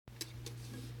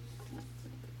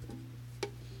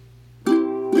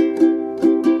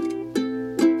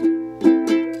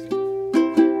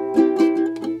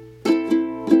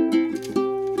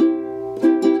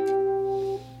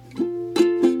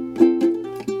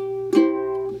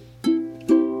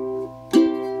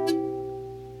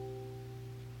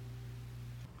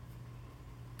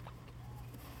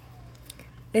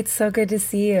It's so good to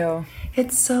see you.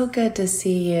 It's so good to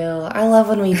see you. I love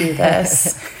when we do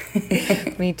this.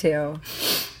 Me too.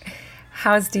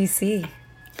 How's DC?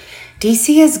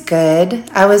 DC is good.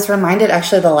 I was reminded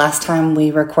actually the last time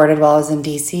we recorded while I was in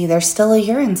DC, there's still a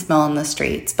urine smell in the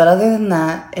streets. But other than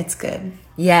that, it's good.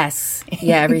 Yes.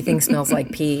 Yeah, everything smells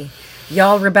like pee.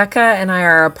 Y'all, Rebecca and I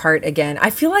are apart again. I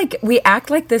feel like we act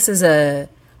like this is a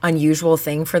unusual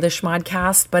thing for the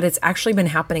Schmodcast, but it's actually been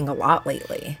happening a lot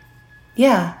lately.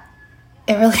 Yeah.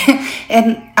 It really,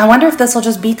 and I wonder if this will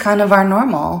just be kind of our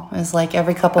normal. It's like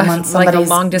every couple months somebody's like a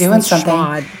long doing something.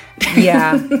 Schmod.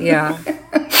 Yeah.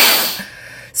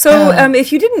 So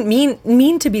if you didn't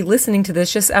mean to be listening to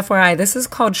this, just FYI, this is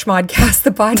called Schmodcast,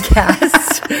 the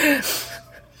podcast.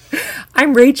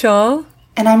 I'm Rachel.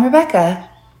 And I'm Rebecca.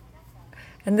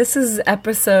 And this is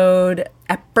episode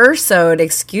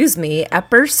 36,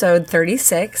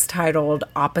 titled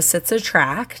Opposites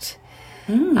Attract.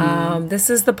 This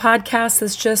is the podcast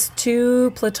that's just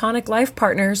two platonic life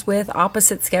partners with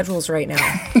opposite schedules right now.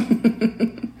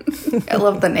 I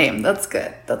love the name. That's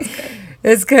good.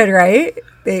 It's good, right?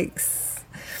 Thanks.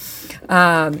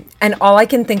 And all I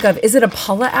can think of, is it a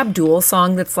Paula Abdul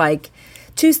song that's like,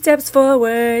 2 steps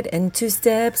forward and 2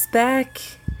 steps back.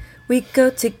 We go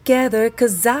together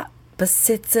 'cause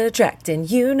opposites attract. And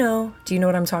do you know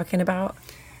what I'm talking about?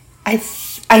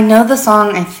 I know the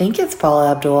song. I think it's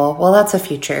Paula Abdul. Well, that's a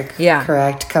future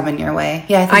correct coming your way.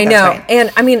 Yeah, I think that's right.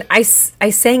 And I mean, I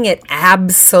sang it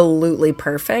absolutely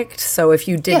perfect. So if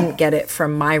you didn't get it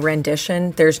from my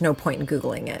rendition, there's no point in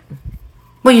Googling it.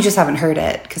 Well, you just haven't heard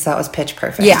it because that was pitch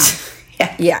perfect.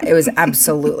 Yeah, it was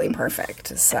absolutely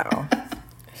perfect. So,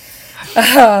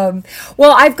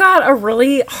 well, I've got a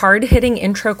really hard-hitting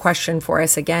intro question for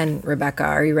us again, Rebecca.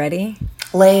 Are you ready?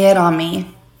 Lay it on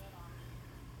me.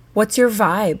 What's your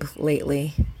vibe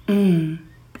lately?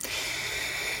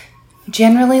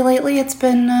 Generally, lately, it's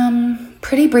been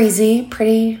pretty breezy,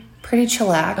 pretty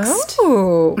chillaxed.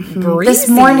 Oh,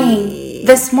 breezy.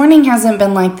 This morning hasn't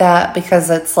been like that because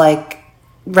it's like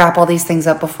wrap all these things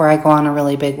up before I go on a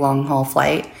really big long haul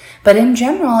flight. But in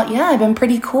general, I've been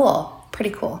pretty cool.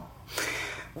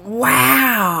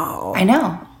 Wow. I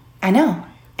know.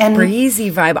 And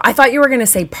breezy vibe. I thought you were going to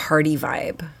say party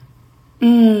vibe.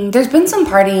 There's been some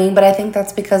partying, but I think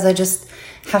that's because I just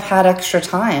have had extra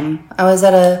time. I was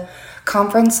at a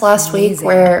conference last week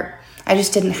where I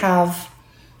just didn't have,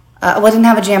 I didn't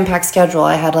have a jam-packed schedule.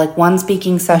 I had like one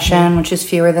speaking session, which is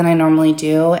fewer than I normally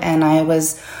do, and I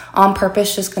was on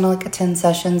purpose just going to like attend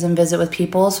sessions and visit with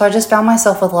people. So I just found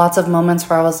myself with lots of moments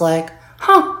where I was like,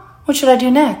 what should I do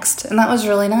next? And that was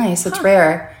really nice. It's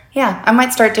rare. Yeah, I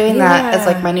might start doing that as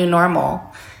like my new normal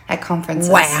at conferences.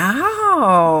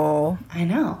 Wow. I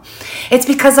know. It's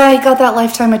because I got that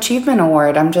Lifetime Achievement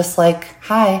Award. I'm just like,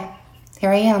 hi, here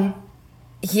I am.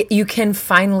 You can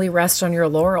finally rest on your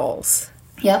laurels.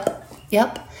 Yep.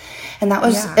 And that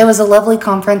was, it was a lovely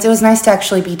conference. It was nice to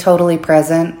actually be totally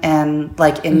present and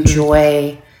like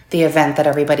enjoy the event that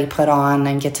everybody put on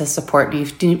and get to support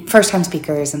first-time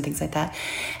speakers and things like that.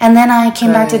 And then I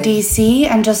came back to DC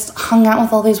and just hung out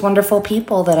with all these wonderful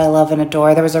people that I love and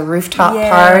adore. There was a rooftop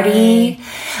party.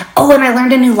 Oh, and I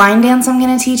learned a new line dance I'm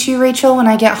going to teach you, Rachel, when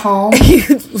I get home.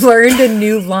 You learned a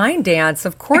new line dance.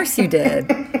 Of course you did.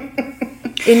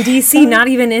 In DC, not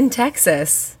even in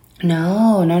Texas.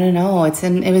 No.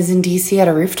 It was in DC at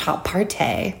a rooftop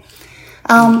party.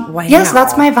 Yeah, so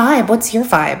that's my vibe. What's your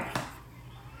vibe?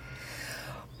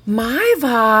 My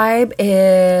vibe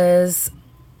is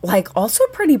like also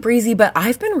pretty breezy, but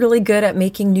I've been really good at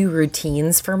making new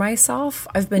routines for myself.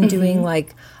 I've been doing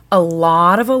like a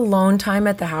lot of alone time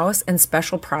at the house and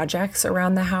special projects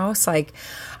around the house. Like,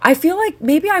 I feel like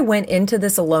maybe I went into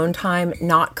this alone time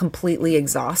not completely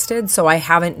exhausted, so I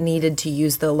haven't needed to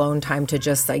use the alone time to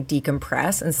just like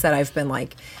decompress. Instead, I've been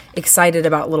like excited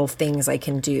about little things I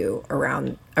can do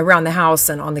around the house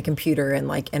and on the computer and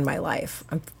like in my life.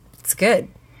 It's good.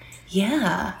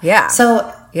 Yeah.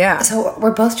 So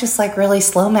we're both just like really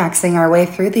slow maxing our way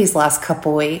through these last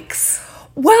couple weeks.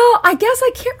 Well, I guess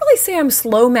I can't really say I'm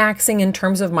slow maxing in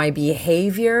terms of my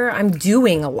behavior. I'm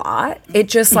doing a lot. It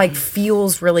just like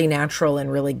feels really natural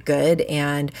and really good.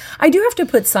 And I do have to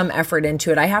put some effort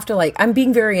into it. I have to I'm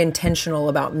being very intentional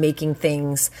about making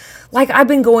things like I've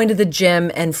been going to the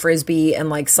gym and Frisbee and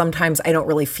like sometimes I don't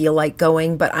really feel like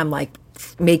going, but I'm like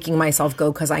making myself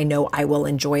go because I know I will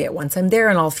enjoy it once I'm there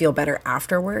and I'll feel better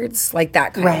afterwards, like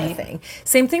that kind of thing.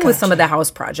 Same thing with some of the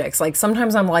house projects. Like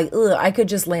sometimes I'm like, I could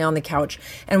just lay on the couch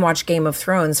and watch Game of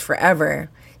Thrones forever.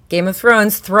 Game of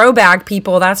Thrones throwback,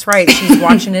 people. That's right. She's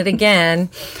watching it again.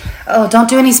 Oh, don't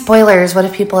do any spoilers. What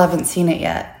if people haven't seen it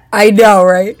yet? I know,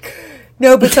 right?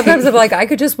 No, but sometimes I'm like, I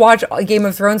could just watch Game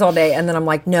of Thrones all day. And then I'm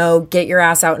like, no, get your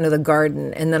ass out into the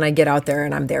garden. And then I get out there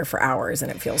and I'm there for hours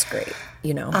and it feels great,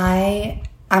 you know?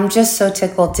 I'm just so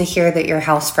tickled to hear that you're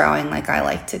housefrauing like I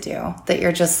like to do. That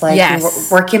you're just like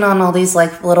working on all these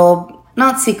like little,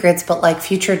 not secrets, but like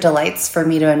future delights for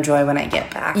me to enjoy when I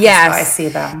get back. Yes. That's how I see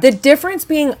them. The difference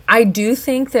being, I do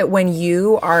think that when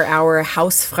you are our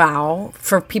Hausfrau,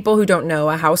 for people who don't know,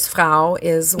 a Hausfrau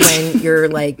is when you're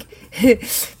like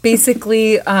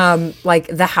basically like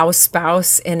the house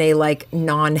spouse in a like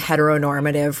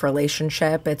non-heteronormative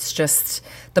relationship. It's just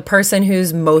the person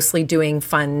who's mostly doing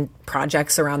fun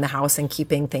projects around the house and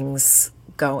keeping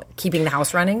the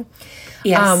house running.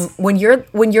 Yes. When you're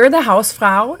the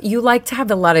Hausfrau, you like to have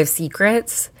a lot of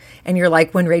secrets. And you're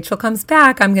like, when Rachel comes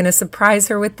back, I'm going to surprise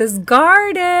her with this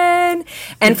garden.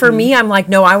 And for me, I'm like,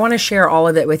 no, I want to share all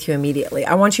of it with you immediately.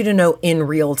 I want you to know in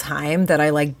real time that I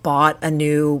like bought a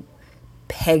new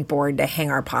pegboard to hang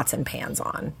our pots and pans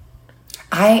on.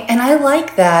 I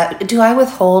like that. Do I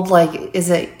withhold, like,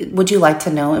 would you like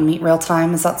to know in real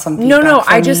time? Is that something? No,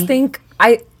 I just think,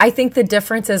 I think the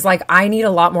difference is like, I need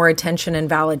a lot more attention and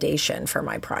validation for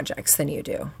my projects than you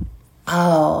do.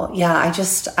 Oh, yeah. I'm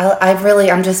just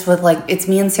with like, it's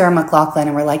me and Sarah McLachlan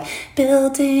and we're like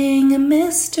building a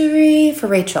mystery for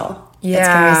Rachel. Yeah. It's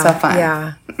going to be so fun.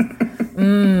 Yeah.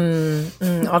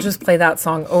 I'll just play that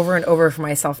song over and over for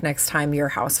myself next time you're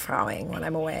housefrauing when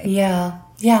I'm away. Yeah.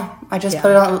 Yeah. I just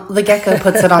put it on, the gecko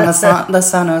puts it on the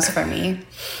Sonos for me.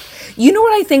 You know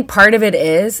what I think part of it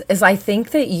is I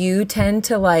think that you tend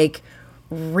to like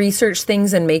research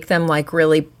things and make them like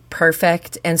really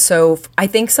perfect. And so I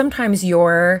think sometimes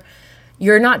you're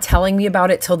not telling me about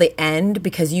it till the end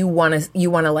because you want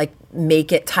to like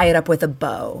tie it up with a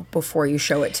bow before you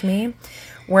show it to me.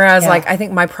 Whereas like I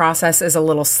think my process is a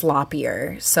little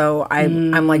sloppier. So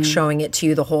I'm like showing it to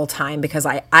you the whole time because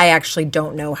I actually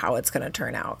don't know how it's going to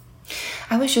turn out.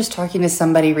 I was just talking to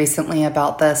somebody recently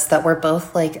about this, that we're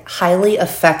both like highly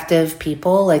effective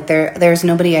people. Like there's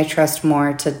nobody I trust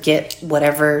more to get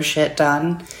whatever shit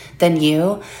done than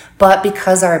you. But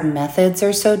because our methods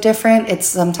are so different, it's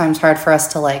sometimes hard for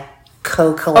us to like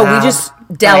co-collab. Oh, we just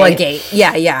delegate.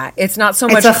 Right? Yeah. It's not so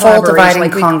much it's a whole divide and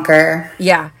like conquer.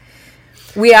 Yeah.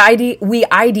 We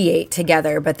ideate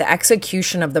together, but the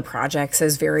execution of the projects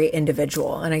is very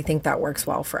individual, and I think that works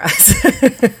well for us.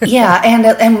 Yeah, and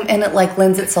it like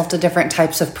lends itself to different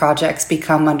types of projects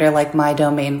become under like my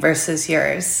domain versus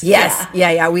yours. Yes,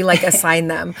 yeah. We like assign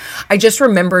them. I just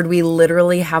remembered we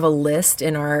literally have a list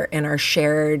in our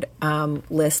shared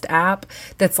list app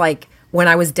that's like when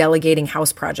I was delegating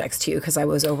house projects to you because I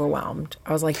was overwhelmed.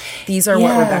 I was like, these are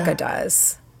what Rebecca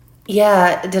does.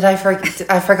 Yeah,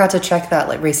 I forgot to check that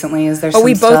like recently. Is there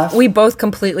some stuff? We both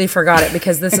completely forgot it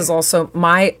because this is also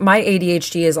my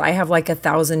ADHD is I have like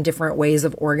 1,000 different ways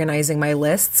of organizing my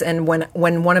lists, and when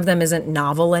one of them isn't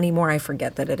novel anymore, I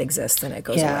forget that it exists and it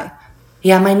goes away.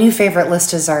 Yeah, my new favorite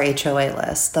list is our HOA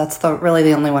list. That's really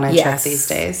the only one I check these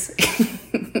days.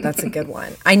 That's a good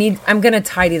one. I'm going to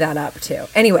tidy that up too.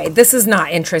 Anyway, this is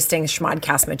not interesting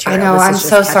schmodcast material. I know, I'm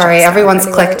so sorry. Everyone's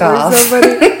clicked off.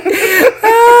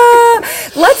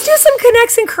 Let's do some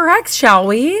Connectz and Correctz, shall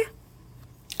we?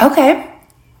 Okay.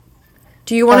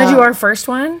 Do you want to do our first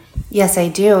one? Yes, I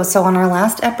do. So on our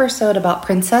last episode about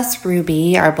Princess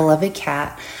Ruby, our beloved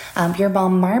cat, your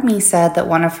mom Marmy said that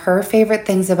one of her favorite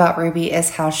things about Ruby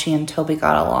is how she and Toby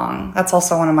got along. That's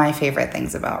also one of my favorite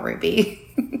things about Ruby.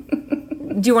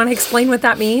 Do you want to explain what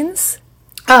that means?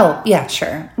 Oh, yeah,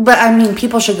 sure. But I mean,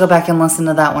 people should go back and listen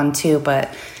to that one too,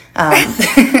 but...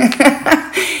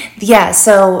 Yeah,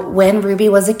 so when Ruby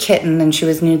was a kitten and she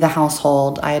was new to the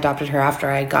household, I adopted her after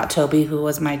I got Toby, who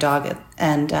was my dog,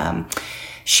 and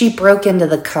she broke into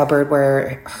the cupboard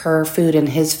where her food and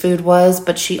his food was,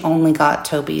 but she only got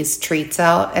Toby's treats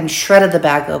out and shredded the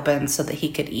bag open so that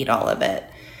he could eat all of it.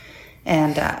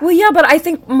 And well, yeah, but I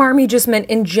think Marmy just meant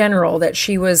in general that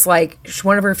she was like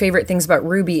one of her favorite things about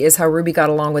Ruby is how Ruby got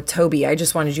along with Toby. I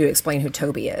just wanted you to explain who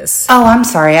Toby is. Oh, I'm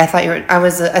sorry. I thought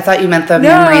you meant the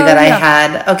memory that I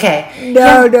had. Okay.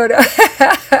 No.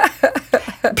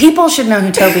 People should know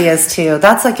who Toby is too.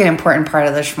 That's like an important part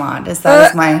of the schmod. Is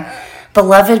my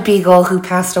beloved beagle who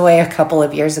passed away a couple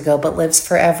of years ago, but lives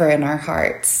forever in our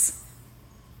hearts.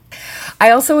 I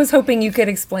also was hoping you could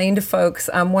explain to folks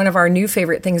one of our new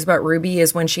favorite things about Ruby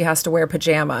is when she has to wear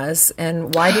pajamas.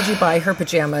 And why did you buy her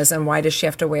pajamas and why does she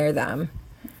have to wear them?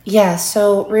 Yeah,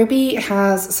 so Ruby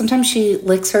sometimes she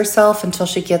licks herself until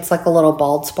she gets like a little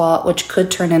bald spot, which could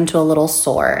turn into a little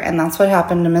sore. And that's what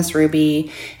happened to Miss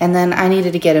Ruby. And then I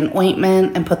needed to get an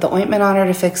ointment and put the ointment on her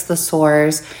to fix the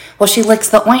sores. Well, she licks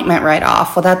the ointment right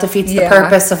off. Well, that defeats the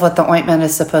purpose of what the ointment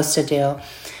is supposed to do.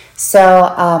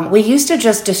 So we used to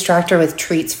just distract her with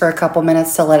treats for a couple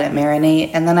minutes to let it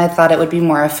marinate. And then I thought it would be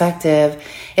more effective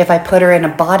if I put her in a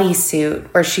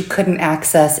bodysuit where she couldn't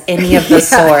access any of the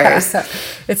sores.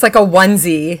 It's like a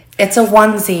onesie. It's a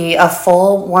onesie, a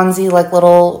full onesie, like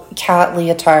little cat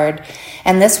leotard.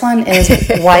 And this one is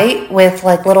white with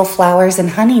like little flowers and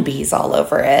honeybees all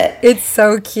over it. It's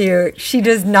so cute. She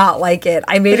does not like it.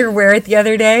 I made her wear it the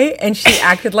other day and she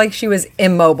acted like she was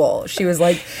immobile. She was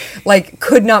like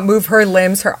could not move her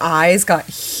limbs. Her eyes got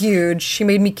huge. She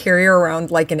made me carry her around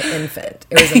like an infant.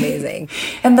 It was amazing.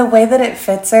 And the way that it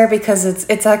fits her, because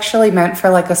it's actually meant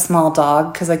for like a small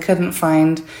dog, because I couldn't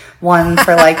find one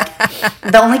for like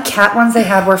the only cat ones they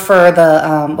had were for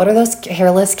the what are those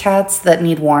hairless cats that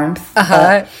need warmth?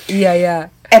 Yeah.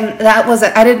 And that was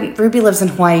Ruby lives in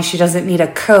Hawaii. She doesn't need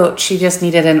a coat. She just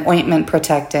needed an ointment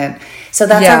protectant. So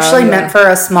that's actually meant for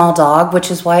a small dog,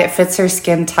 which is why it fits her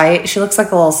skin tight. She looks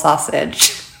like a little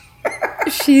sausage.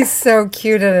 She's so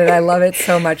cute in it. I love it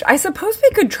so much. I suppose we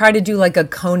could try to do like a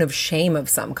cone of shame of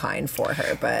some kind for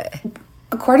her, but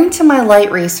according to my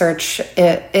light research,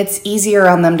 it's easier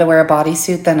on them to wear a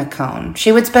bodysuit than a cone.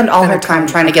 She would spend all her time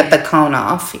trying to get the cone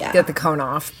off. Yeah. Get the cone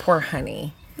off. Poor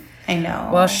honey. I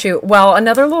know. Well, shoot. Well,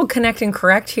 another little connect and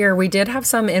correct here. We did have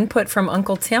some input from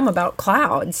Uncle Tim about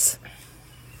clouds.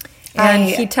 And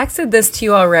he texted this to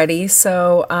you already,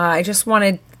 so I just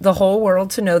wanted the whole world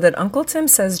to know that Uncle Tim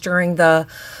says during the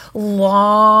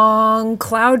long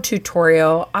cloud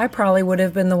tutorial, I probably would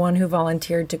have been the one who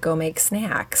volunteered to go make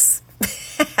snacks.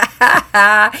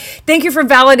 Thank you for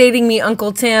validating me,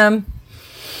 Uncle Tim.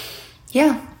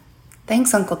 Yeah.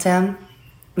 Thanks, Uncle Tim.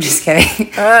 I'm just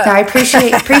kidding. No, I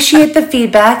appreciate the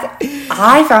feedback.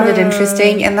 I found it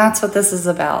interesting, and that's what this is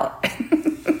about.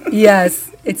 Yes.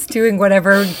 It's doing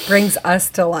whatever brings us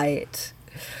delight.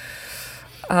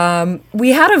 We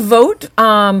had a vote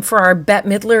for our Bette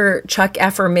Midler, Chuck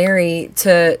F. or Mary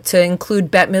to include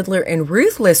Bette Midler and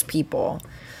ruthless people,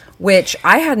 which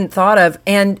I hadn't thought of.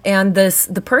 And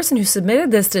the person who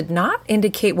submitted this did not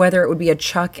indicate whether it would be a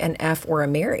Chuck, an F, or a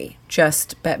Mary.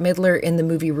 Just Bette Midler in the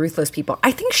movie Ruthless People.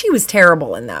 I think she was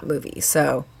terrible in that movie,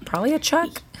 so probably a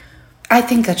Chuck. I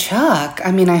think a Chuck.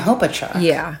 I mean, I hope a Chuck.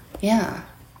 Yeah. Yeah.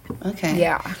 Okay.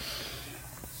 Yeah.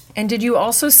 And did you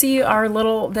also see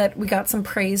that we got some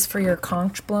praise for your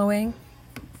conch blowing?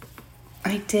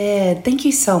 I did. Thank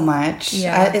you so much.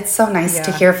 Yeah. It's so nice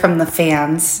to hear from the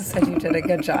fans. I said you did a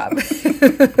good job.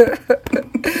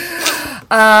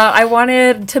 I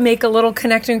wanted to make a little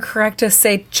connect and correct to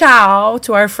say ciao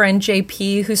to our friend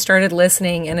JP, who started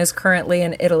listening and is currently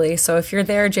in Italy. So if you're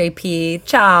there, JP,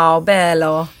 ciao,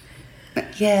 bello.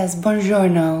 Yes,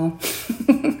 buongiorno.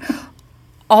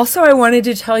 Also, I wanted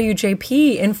to tell you,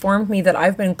 JP informed me that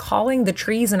I've been calling the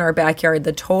trees in our backyard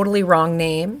the totally wrong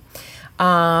name.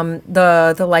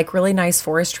 The like really nice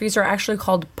forest trees are actually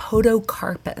called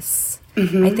podocarpus.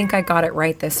 Mm-hmm. I think I got it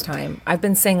right this time. I've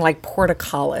been saying like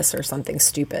portacallus or something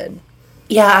stupid.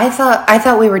 Yeah, I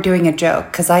thought we were doing a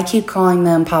joke because I keep calling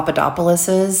them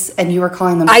Papadopoulos, and you were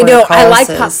calling them. I know. I like.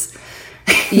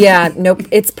 Yeah, nope.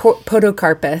 It's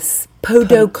podocarpus.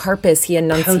 Podocarpus, he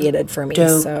enunciated for me.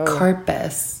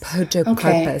 Podocarpus.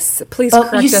 Podocarpus. Okay. Please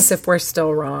correct us if we're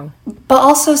still wrong. But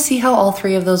also see how all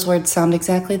three of those words sound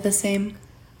exactly the same?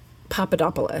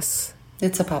 Papadopoulos.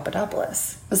 It's a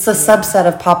Papadopoulos. It's a subset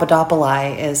of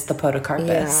Papadopoli is the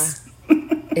Podocarpus.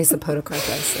 Yeah. Is the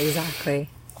Podocarpus, exactly.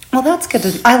 Well, that's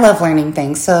good. I love learning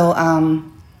things. So,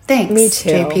 thanks. Me too.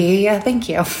 JP. Yeah, thank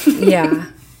you. Yeah.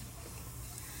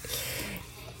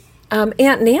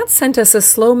 Aunt Nance sent us a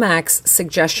Slomax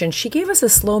suggestion. She gave us a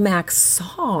Slomax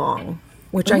song,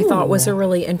 which I thought was a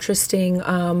really interesting,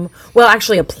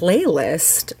 actually a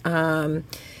playlist.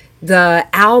 The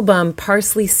album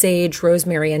Parsley, Sage,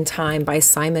 Rosemary, and Thyme by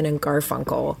Simon and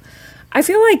Garfunkel. I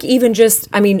feel like even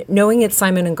knowing it's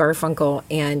Simon and Garfunkel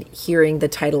and hearing the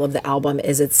title of the album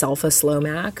is itself a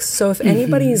Slomax. So if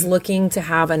anybody's looking to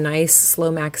have a nice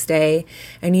Slomax day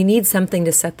and you need something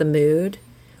to set the mood,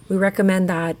 we recommend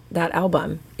that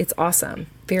album. It's awesome.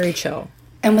 Very chill.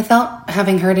 And without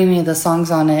having heard any of the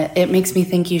songs on it, it makes me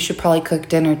think you should probably cook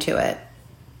dinner to it,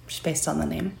 just based on the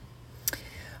name.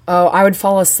 Oh, I would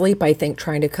fall asleep, I think,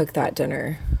 trying to cook that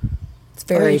dinner. It's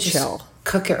very chill. Just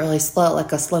cook it really slow,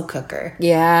 like a slow cooker.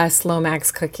 Yeah,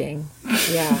 Slomax cooking.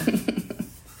 Yeah.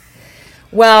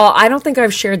 Well, I don't think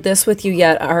I've shared this with you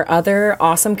yet. Our other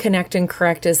awesome Connect and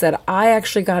Correct is that I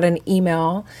actually got an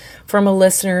email from a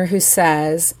listener who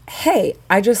says, hey,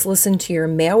 I just listened to your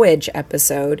marriage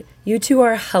episode. You two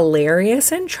are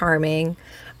hilarious and charming.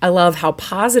 I love how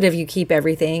positive you keep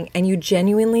everything, and you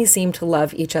genuinely seem to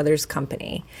love each other's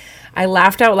company. I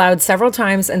laughed out loud several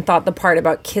times and thought the part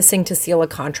about kissing to seal a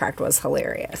contract was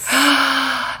hilarious.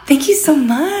 Thank you so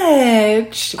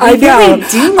much. I really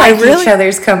do like each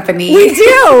other's company.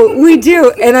 We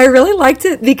do. And I really liked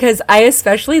it because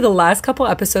especially the last couple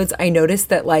episodes, I noticed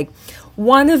that like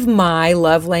one of my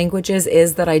love languages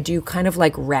is that I do kind of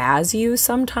like razz you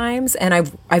sometimes. And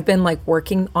I've been like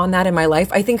working on that in my life.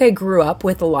 I think I grew up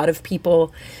with a lot of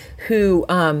people who,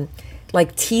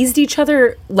 like teased each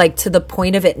other like to the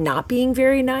point of it not being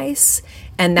very nice,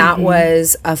 and that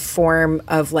was a form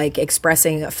of like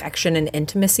expressing affection and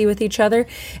intimacy with each other.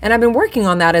 And I've been working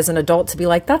on that as an adult to be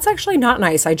like, that's actually not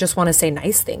nice. I just want to say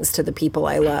nice things to the people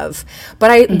I love.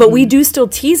 But we do still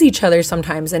tease each other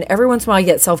sometimes, and every once in a while I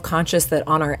get self-conscious that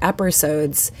on our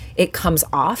episodes it comes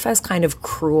off as kind of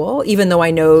cruel, even though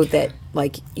I know that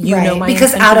like know my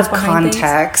because out of things.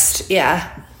 context.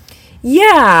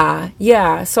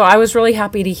 Yeah. So I was really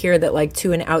happy to hear that, like,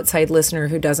 to an outside listener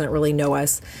who doesn't really know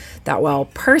us that well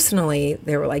personally,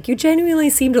 they were like, you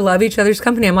genuinely seem to love each other's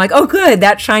company. I'm like, oh, good.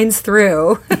 That shines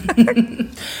through.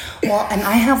 Well, and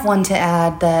I have one to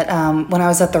add that when I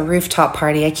was at the rooftop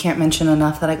party, I can't mention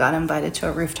enough that I got invited to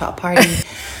a rooftop party.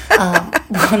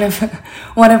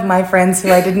 One of my friends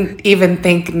who I didn't even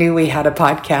think knew we had a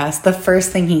podcast, the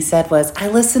first thing he said was, I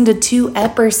listened to 2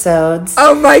 episodes.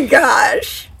 Oh, my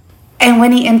gosh. And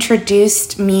when he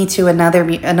introduced me to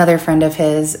another friend of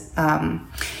his,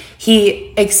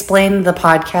 he explained the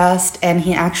podcast, and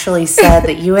he actually said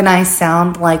that you and I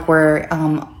sound like we're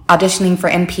auditioning for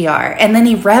NPR. And then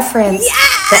he referenced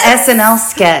the SNL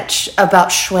sketch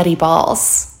about sweaty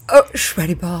balls. Oh,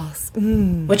 sweaty balls.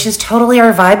 Which is totally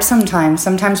our vibe sometimes.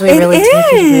 Sometimes we really take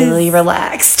it really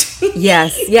relaxed.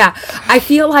 Yes, yeah. I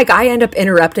feel like I end up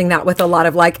interrupting that with a lot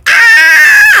of like,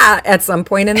 at some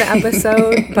point in the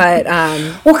episode, but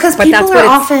because people are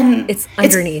often it's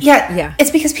underneath. It's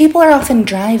because people are often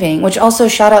driving. Which also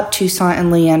shout out to Toussaint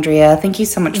and Leandria. Thank you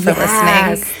so much for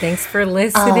listening. Thanks for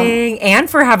listening and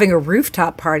for having a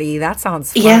rooftop party. That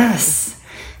sounds fun. Yes.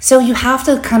 So you have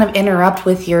to kind of interrupt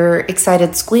with your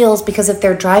excited squeals, because if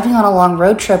they're driving on a long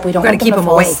road trip, we don't want them to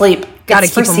fall asleep. Got to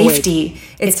keep them safety.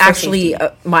 Awake. It's actually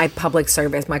my public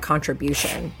service, my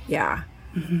contribution. Yeah.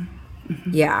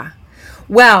 Yeah.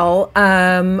 Well,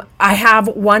 I have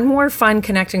one more fun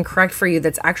Connect and Correct for you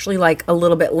that's actually like a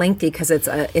little bit lengthy because it's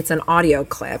an audio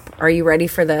clip. Are you ready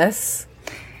for this?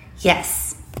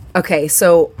 Yes. Okay,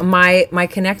 so my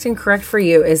Connect and Correct for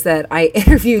you is that I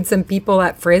interviewed some people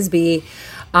at Frisbee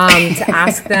to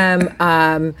ask them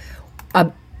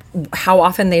how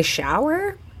often they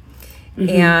shower.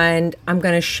 And I'm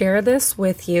going to share this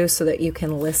with you so that you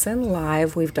can listen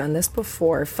live. We've done this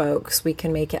before, folks. We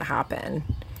can make it happen.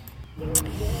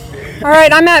 All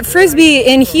right, I'm at Frisbee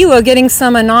in Hilo getting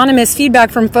some anonymous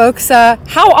feedback from folks.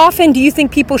 How often do you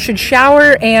think people should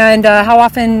shower, and how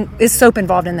often is soap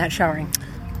involved in that showering?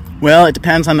 Well, it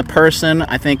depends on the person.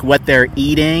 I think what they're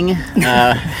eating,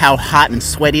 how hot and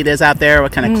sweaty it is out there,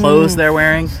 what kind of clothes they're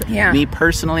wearing. Yeah. Me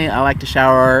personally, I like to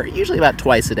shower usually about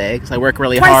twice a day because I work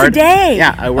really hard. Twice a day?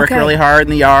 Yeah, I work really hard in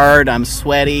the yard. I'm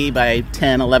sweaty by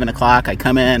 10, 11 o'clock. I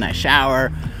come in, I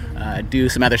shower, do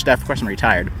some other stuff. Of course, I'm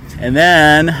retired. And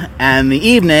then in the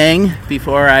evening,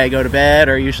 before I go to bed,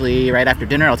 or usually right after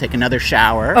dinner, I'll take another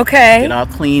shower. Okay. Get all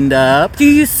cleaned up. Do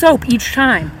you use soap each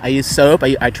time? I use soap.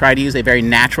 I try to use a very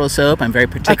natural soap. I'm very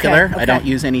particular. Okay. I don't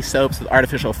use any soaps with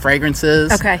artificial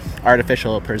fragrances,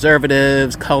 artificial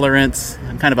preservatives, colorants.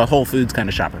 I'm kind of a Whole Foods kind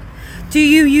of shopper. Do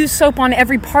you use soap on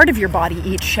every part of your body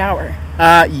each shower?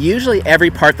 Usually every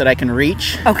part that I can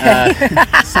reach. Okay.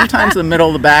 Sometimes the middle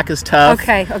of the back is tough.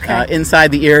 Okay.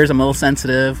 Inside the ears, I'm a little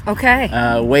sensitive.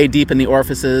 Okay. Way deep in the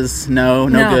orifices, no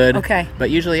good. Okay.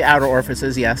 But usually outer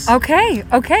orifices, yes. Okay.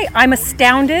 I'm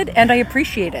astounded, and I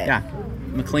appreciate it. Yeah.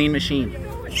 I'm a clean machine.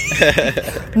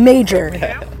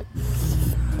 Major.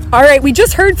 All right, we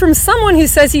just heard from someone who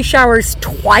says he showers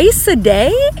twice a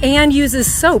day and uses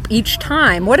soap each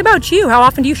time. What about you? How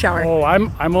often do you shower? Oh,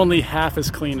 I'm only half as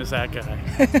clean as that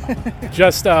guy.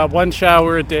 Just one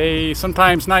shower a day,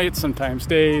 sometimes nights, sometimes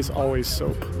days, always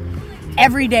soap.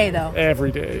 Every day, though?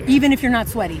 Every day. Even if you're not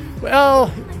sweaty? Well,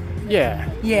 yeah.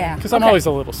 Yeah. Because I'm always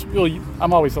a little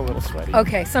sweaty.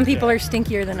 Okay, some people are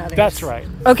stinkier than others. That's right.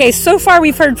 Okay, so far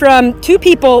we've heard from 2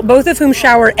 people, both of whom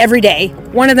shower every day.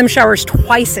 One of them showers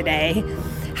twice a day.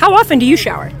 How often do you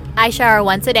shower? I shower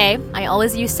once a day. I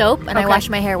always use soap, and I Okay. wash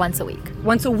my hair once a week.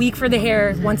 Once a week for the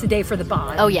hair, once a day for the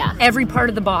bod. Oh, yeah. Every part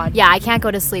of the bod. Yeah, I can't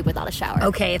go to sleep without a shower.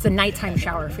 Okay, it's a nighttime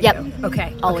shower for Yep. you.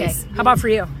 Okay. Always. Okay. How about for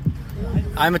you?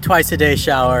 I'm a twice a day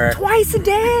shower. Twice a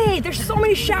day. There's so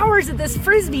many showers at this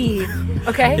frisbee.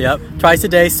 Okay. Yep, twice a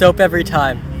day, soap every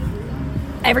time.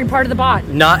 Every part of the bod,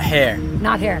 Not hair.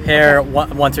 not hair. Hair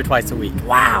Okay. once or twice a week.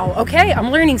 Wow. Okay, I'm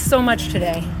learning so much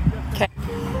today. Okay.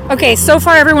 Okay, so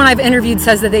far everyone I've interviewed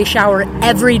says that they shower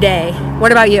every day.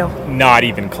 What about you? Not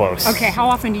even close. Okay, how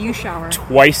often do you shower?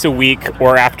 Twice a week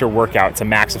or after workouts, a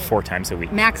max of 4 times a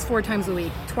week. Max 4 times a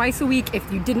week. Twice a week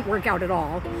if you didn't work out at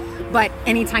all, but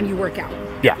anytime you work out.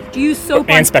 Yeah. Do you use soap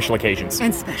And on special occasions.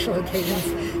 and special occasions?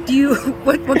 Do you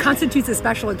what constitutes a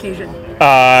special occasion?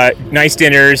 Nice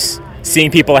dinners,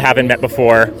 seeing people I haven't met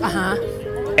before,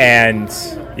 and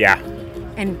yeah.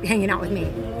 And hanging out with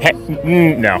me?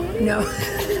 No. No.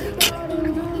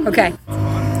 Okay.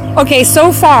 Okay,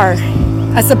 so far,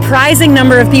 a surprising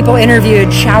number of people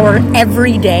interviewed shower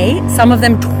every day, some of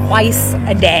them twice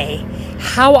a day.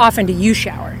 How often do you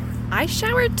shower? I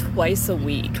shower twice a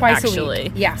week, Twice a actually.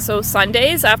 week, yeah. So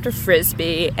Sundays after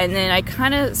Frisbee, and then I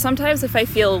kind of, sometimes if I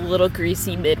feel a little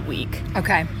greasy midweek,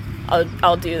 Okay.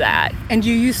 I'll do that. And do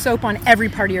you use soap on every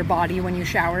part of your body when you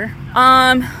shower?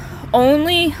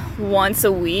 Only once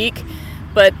a week,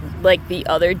 but like the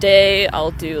other day,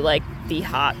 I'll do like the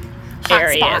hot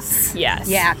areas. spots. Yes.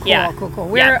 Yeah, cool.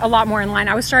 We're a lot more in line.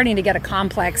 I was starting to get a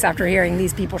complex after hearing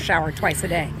these people shower twice a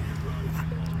day.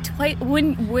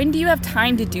 When do you have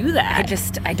time to do that?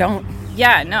 I don't.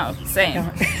 Yeah, no, same.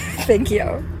 Thank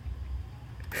you.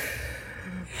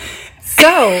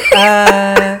 So,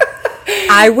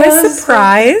 I was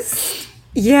surprised.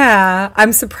 Yeah,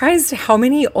 I'm surprised how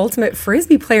many Ultimate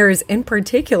Frisbee players in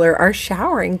particular are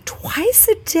showering twice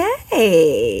a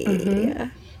day.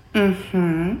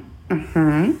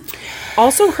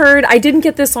 Also heard, I didn't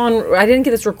get this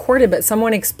recorded, but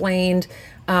someone explained,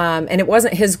 and it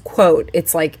wasn't his quote.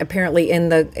 It's like apparently in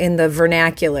the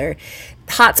vernacular,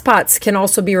 hot spots can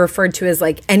also be referred to as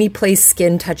like any place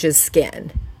skin touches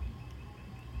skin.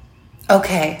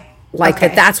 Okay. Like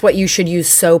okay. that's what you should use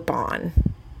soap on,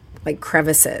 like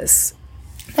crevices.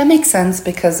 That makes sense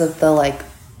because of the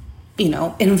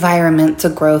environment to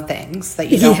grow things that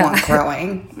you don't want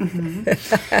growing.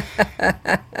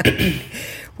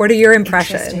 What are your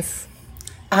impressions?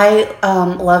 I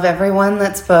love everyone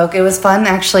that spoke. It was fun,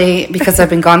 actually, because I've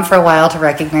been gone for a while to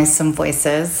recognize some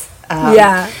voices.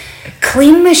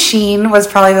 Clean Machine was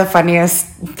probably the funniest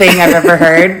thing I've ever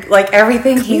heard. Like,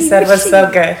 everything he said was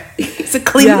so good. It's a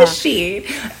clean machine.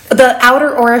 The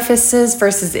outer orifices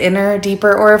versus inner,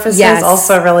 deeper orifices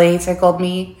also really tickled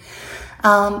me.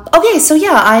 Okay, so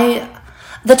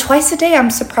the twice a day, I'm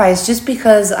surprised just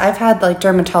because I've had like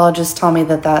dermatologists tell me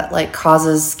that like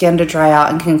causes skin to dry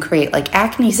out and can create like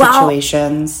acne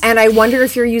situations. And I wonder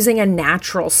if you're using a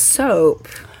natural soap.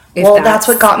 Well, that's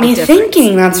what got me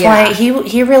thinking. That's why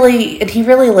he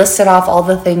really listed off all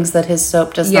the things that his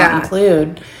soap does not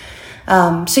include.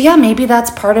 Maybe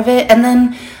that's part of it. And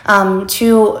then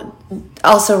to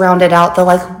also round it out,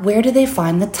 where do they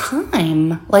find the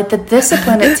time? Like the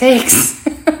discipline it takes.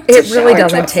 It really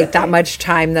doesn't take that much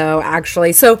time, though,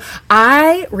 actually. So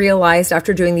I realized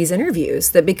after doing these interviews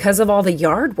that because of all the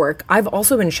yard work, I've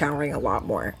also been showering a lot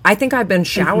more. I think I've been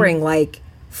showering like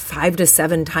 5 to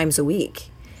 7 times a week.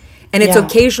 And it's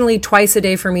occasionally twice a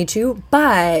day for me, too.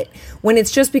 But when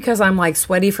it's just because I'm like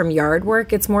sweaty from yard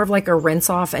work, it's more of like a rinse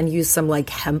off and use some like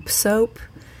hemp soap.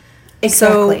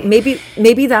 Exactly. So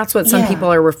maybe that's what some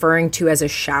people are referring to as a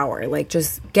shower. Like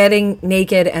just getting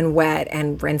naked and wet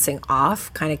and rinsing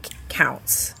off kind of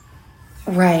counts.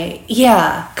 Right.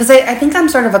 Yeah. Because I think I'm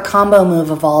sort of a combo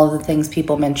move of all of the things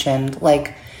people mentioned.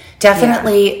 Like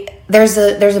definitely there's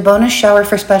a bonus shower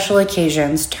for special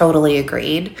occasions. Totally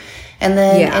agreed. And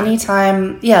then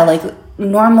anytime, like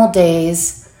normal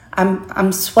days,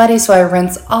 I'm sweaty, so I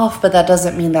rinse off, but that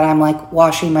doesn't mean that I'm like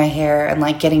washing my hair and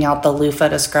like getting out the loofah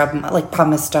to scrub like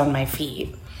pumice down my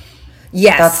feet.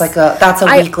 Yes. That's a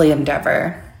weekly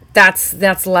endeavor.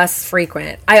 That's less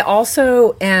frequent. I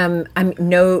also I'm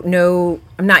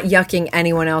not yucking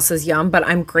anyone else's yum, but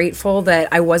I'm grateful that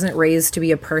I wasn't raised to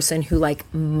be a person who like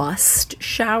must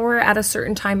shower at a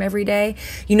certain time every day.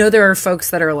 You know, there are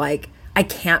folks that are like, I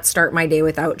can't start my day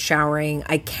without showering.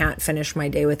 I can't finish my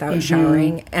day without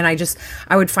showering. And I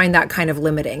would find that kind of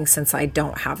limiting since I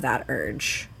don't have that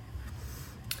urge.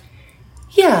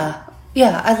 Yeah.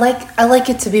 I like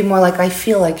it to be more like I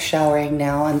feel like showering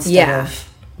now instead of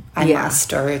I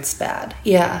must or it's bad.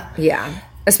 Yeah. Yeah.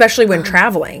 Especially when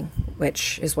traveling,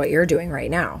 which is what you're doing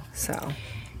right now. So.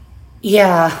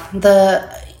 Yeah.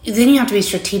 then you have to be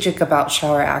strategic about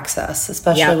shower access,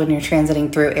 especially when you're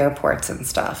transiting through airports and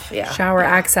stuff. Yeah. Shower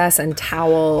access and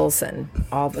towels and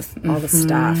all the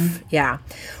stuff. Yeah.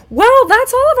 Well,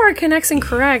 that's all of our Connectz and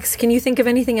Correctz. Can you think of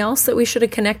anything else that we should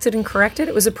have connected and corrected?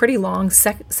 It was a pretty long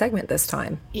segment this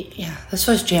time. Yeah, this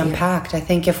was jam-packed. I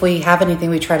think if we have anything,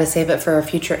 we try to save it for a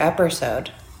future episode.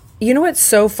 You know what's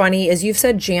so funny is you've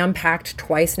said jam-packed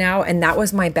twice now, and that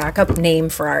was my backup name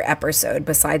for our episode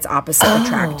besides opposite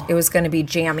attract. It was going to be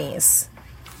jammies.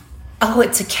 Oh,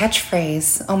 it's a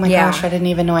catchphrase. Oh my gosh, I didn't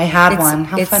even know I had one.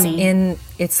 How funny.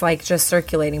 It's like just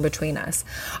circulating between us.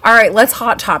 All right, let's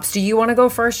Hot Topz. Do you want to go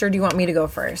first or do you want me to go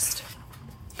first?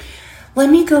 Let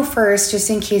me go first, just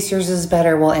in case yours is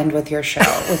better. We'll end with your show,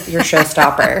 with your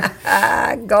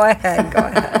showstopper. Go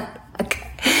ahead.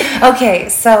 Okay,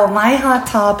 so my hot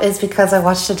top is because I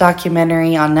watched a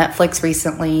documentary on Netflix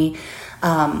recently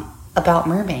about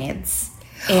mermaids.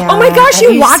 And oh my gosh,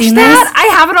 you watched that? This? I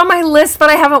have it on my list, but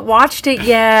I haven't watched it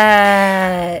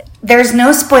yet. There's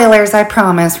no spoilers, I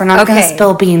promise. We're not going to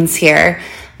spill beans here.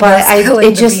 But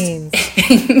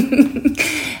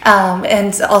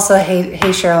and also, hey,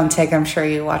 Cheryl and Tig, I'm sure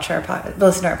you watch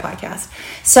listen to our podcast.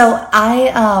 So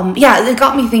it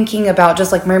got me thinking about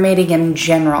just like mermaiding in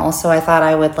general. So I thought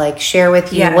I would like share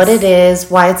with you what it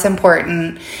is, why it's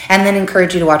important, and then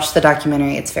encourage you to watch the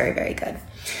documentary. It's very, very good.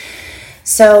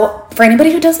 So for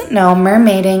anybody who doesn't know,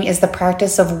 mermaiding is the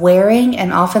practice of wearing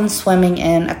and often swimming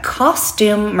in a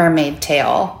costume mermaid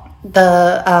tail.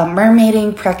 The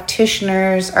mermaiding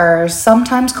practitioners are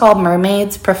sometimes called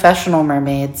mermaids, professional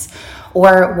mermaids,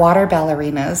 or water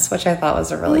ballerinas, which I thought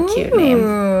was a really cute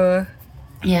name.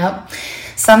 Yep.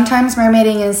 Sometimes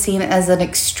mermaiding is seen as an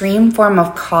extreme form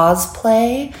of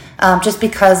cosplay, just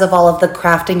because of all of the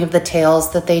crafting of the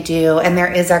tails that they do. And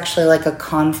there is actually like a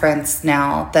conference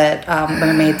now that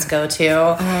mermaids go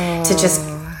to just...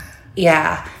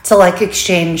 Yeah, to like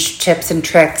exchange tips and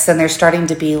tricks, and they're starting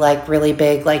to be like really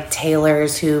big like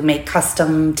tailors who make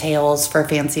custom tails for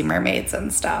fancy mermaids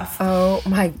and stuff. Oh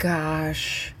my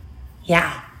gosh.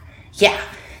 Yeah.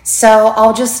 So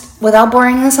I'll just, without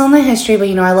boring us on the history, but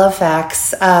I love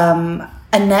facts.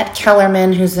 Annette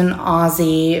Kellerman, who's an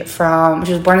Aussie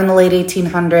she was born in the late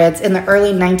 1800s. In the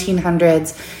early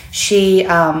 1900s, she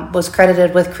was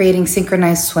credited with creating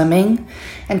synchronized swimming.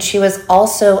 And she was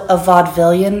also a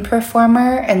vaudevillian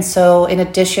performer. And so in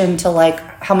addition to like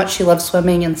how much she loved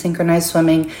swimming and synchronized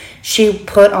swimming, she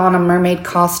put on a mermaid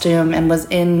costume and was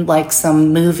in like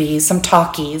some movies, some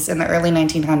talkies in the early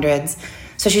 1900s.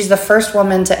 So she's the first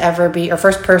woman to ever be, or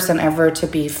first person ever to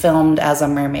be filmed as a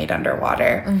mermaid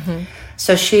underwater. Mm-hmm.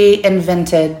 So she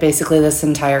invented basically this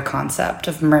entire concept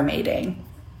of mermaiding.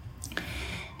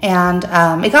 And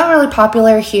it got really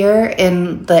popular here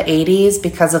in the 80s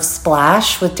because of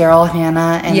Splash with Daryl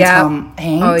Hannah and Tom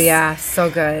Hanks. Oh, yeah. So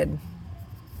good.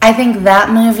 I think that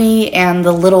movie and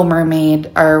The Little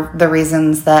Mermaid are the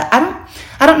reasons that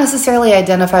I don't necessarily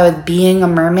identify with being a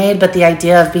mermaid, but the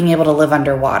idea of being able to live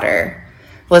underwater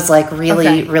was like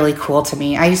really, really cool to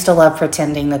me. I used to love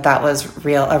pretending that was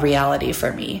a reality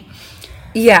for me.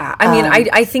 Yeah. I mean,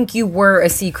 I think you were a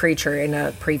sea creature in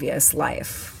a previous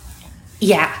life.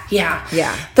 Yeah.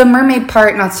 The mermaid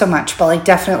part, not so much, but like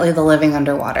definitely the living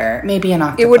underwater. Maybe an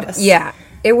octopus.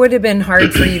 It would have been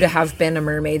hard for you to have been a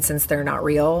mermaid since they're not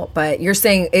real, but you're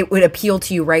saying it would appeal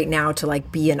to you right now to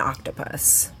like be an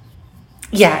octopus.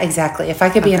 Yeah, exactly. If I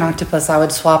could be an octopus, I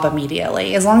would swap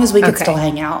immediately, as long as we could still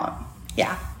hang out.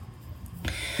 Yeah.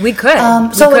 We could.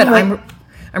 Anyway,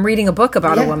 I'm reading a book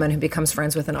about a woman who becomes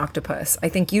friends with an octopus. I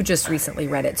think you just recently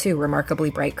read it too, Remarkably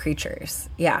Bright Creatures.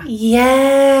 Yeah.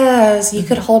 Yes. You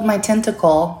could hold my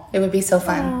tentacle. It would be so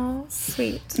fun. Oh,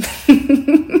 sweet.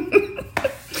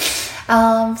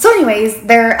 So anyways,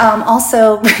 they're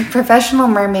also professional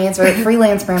mermaids or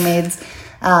freelance mermaids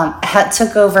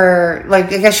took over,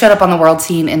 like I guess showed up on the world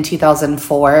scene in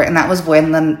 2004. And that was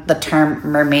when the term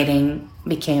mermaiding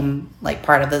became like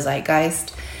part of the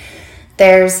zeitgeist.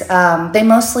 There's, they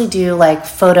mostly do like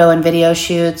photo and video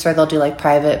shoots, or they'll do like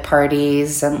private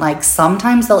parties, and like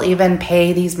sometimes they'll even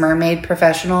pay these mermaid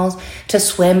professionals to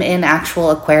swim in actual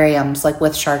aquariums, like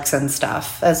with sharks and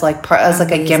stuff, as like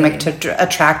a gimmick to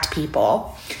attract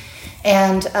people.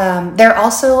 And they're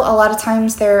also a lot of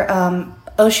times they're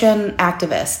ocean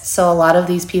activists. So a lot of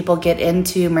these people get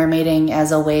into mermaiding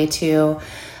as a way to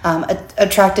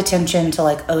attract attention to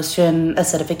like ocean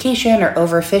acidification or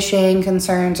overfishing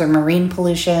concerns or marine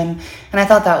pollution. And I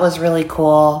thought that was really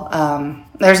cool.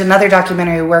 There's another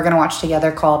documentary we're going to watch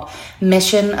together called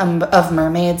Mission of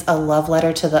Mermaids, A Love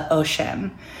Letter to the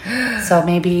Ocean. So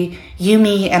maybe you,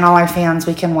 me, and all our fans,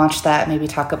 we can watch that and maybe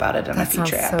talk about it in a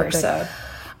future episode.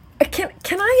 Can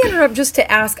can I interrupt just to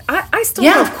ask? I still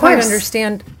Yeah, don't of quite course.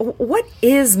 understand what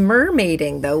is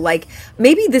mermaiding though. Like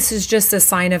maybe this is just a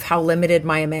sign of how limited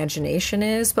my imagination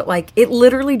is, but like it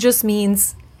literally just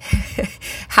means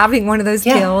having one of those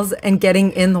gills and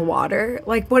getting in the water.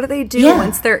 Like what do they do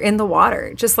once they're in the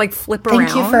water? Just like flip around?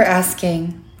 Thank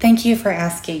you for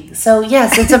asking. So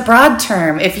yes, it's a broad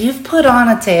term. If you've put on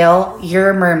a tail,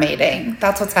 you're mermaiding.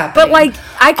 That's what's happening. But like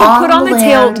I can put on the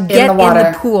tail, get in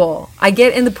water. the pool. I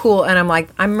get in the pool and I'm like,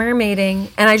 I'm mermaiding,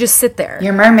 and I just sit there.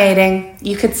 You're mermaiding.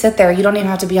 You could sit there. You don't even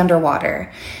have to be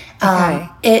underwater.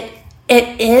 Okay.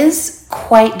 It is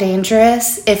quite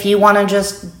dangerous if you want to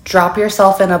just drop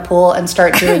yourself in a pool and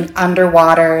start doing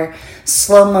underwater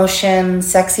slow motion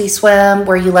sexy swim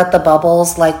where you let the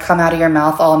bubbles like come out of your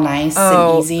mouth all nice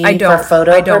and easy for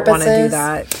photo purposes. I don't want to do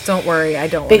that. Don't worry, I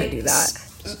don't want to do that.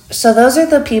 So those are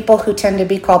the people who tend to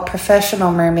be called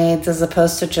professional mermaids as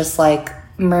opposed to just like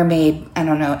mermaid, I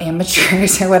don't know,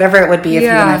 amateurs or whatever it would be if you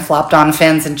and I flopped on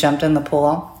fins and jumped in the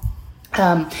pool.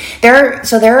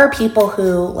 There are people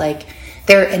who like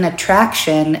they're an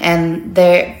attraction, and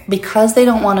because they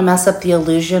don't want to mess up the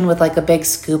illusion with like a big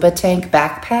scuba tank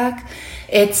backpack.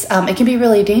 It can be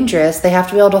really dangerous. They have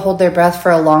to be able to hold their breath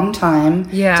for a long time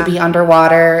to be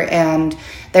underwater, and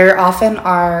there often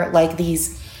are like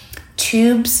these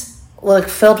tubes like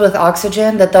filled with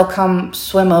oxygen that they'll come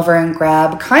swim over and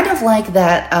grab, kind of like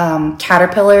that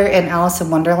caterpillar in Alice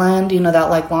in Wonderland. You know, that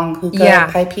like long hookah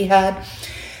pipe he had.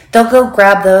 They'll go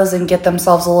grab those and get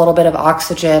themselves a little bit of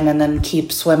oxygen and then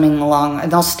keep swimming along. And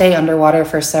they'll stay underwater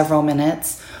for several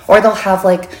minutes. Or they'll have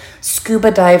like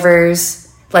scuba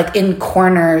divers like in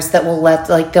corners that will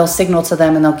they'll signal to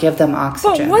them and they'll give them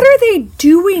oxygen. But what are they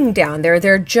doing down there?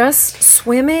 They're just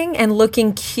swimming and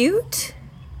looking cute?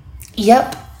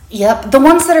 Yep. The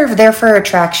ones that are there for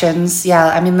attractions. Yeah.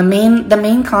 I mean, the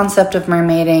main concept of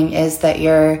mermaiding is that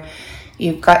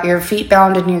you've got your feet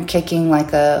bound and you're kicking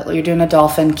you're doing a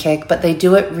dolphin kick, but they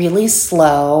do it really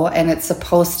slow and it's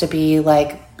supposed to be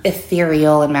like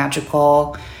ethereal and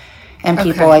magical, and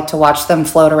people like to watch them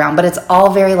float around, but it's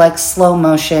all very like slow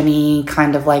motion-y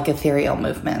kind of like ethereal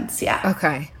movements. Yeah.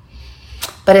 Okay.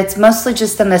 But it's mostly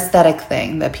just an aesthetic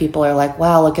thing that people are like,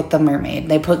 wow, look at the mermaid.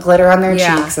 They put glitter on their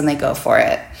cheeks and they go for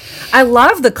it. I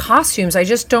love the costumes. I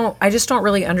just don't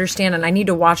really understand, and I need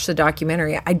to watch the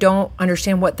documentary. I don't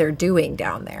understand what they're doing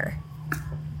down there.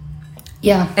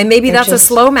 Yeah. And maybe that's a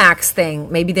slow max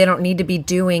thing. Maybe they don't need to be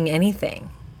doing anything.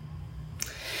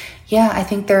 Yeah, I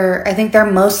think they're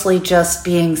mostly just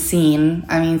being seen.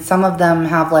 I mean, some of them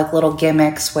have like little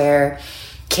gimmicks where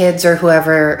kids or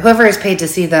whoever is paid to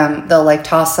see them, they'll like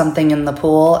toss something in the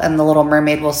pool and the little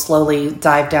mermaid will slowly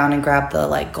dive down and grab the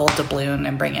like gold doubloon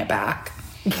and bring it back.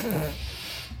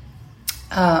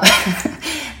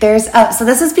 So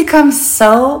this has become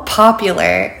so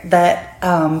popular that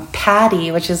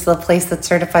Patty, which is the place that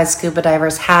certifies scuba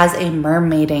divers, has a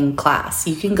mermaiding class.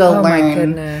 You can go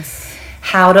learn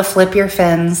how to flip your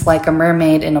fins like a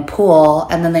mermaid in a pool,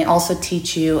 and then they also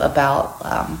teach you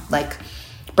about like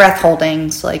breath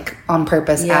holdings, like on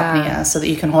purpose apnea, so that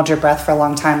you can hold your breath for a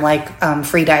long time, like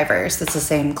free divers. It's the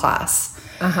same class.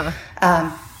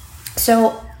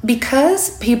 So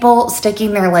because people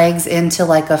sticking their legs into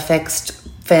like a fixed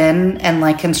fin and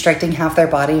like constricting half their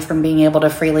body from being able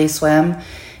to freely swim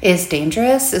is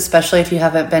dangerous, especially if you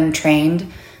haven't been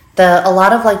trained, a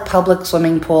lot of like public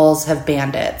swimming pools have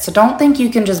banned it. So don't think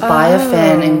you can just buy a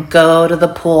fin and go to the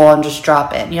pool and just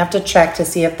drop in. You have to check to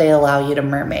see if they allow you to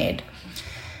mermaid.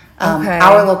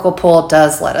 Our local pool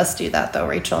does let us do that though,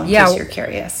 Rachel, in case you're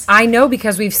curious. I know,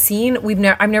 because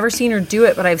I've never seen her do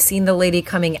it, but I've seen the lady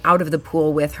coming out of the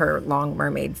pool with her long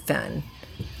mermaid fin.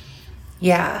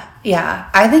 Yeah.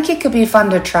 I think it could be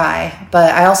fun to try,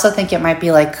 but I also think it might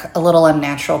be like a little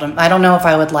unnatural I don't know if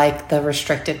I would like the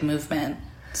restricted movement.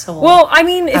 So well, I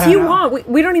mean, if you want,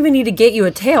 we don't even need to get you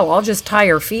a tail. I'll just tie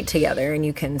your feet together and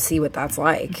you can see what that's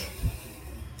like.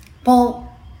 Well,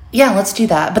 yeah, let's do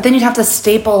that. But then you'd have to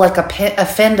staple like a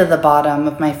fin to the bottom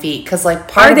of my feet, because like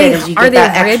part of it is you get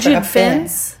that extra rigid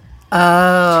fins.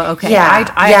 Oh, okay.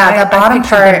 Yeah, the bottom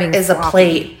part is a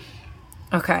plate.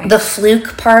 Okay. The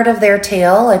fluke part of their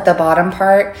tail, like the bottom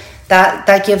part,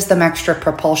 that gives them extra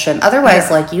propulsion.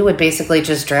 Otherwise, like you would basically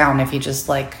just drown if you just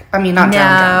like, I mean, not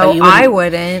drown, but you wouldn't. I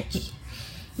wouldn't.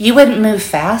 You wouldn't move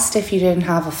fast if you didn't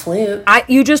have a fluke.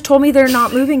 You just told me they're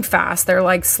not moving fast. They're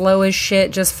like slow as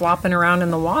shit, just flopping around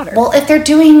in the water. Well, if they're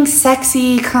doing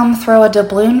sexy, come throw a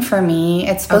doubloon for me,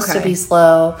 it's supposed to be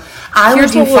slow. I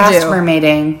would do fast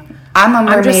mermaiding. I'm a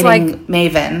mermaiding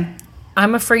maven.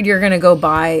 I'm afraid you're going to go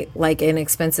buy like an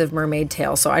expensive mermaid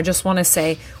tail. So I just want to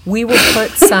say we will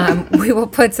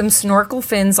put some snorkel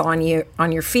fins on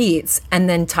your feet and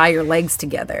then tie your legs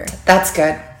together. That's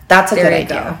good. That's a good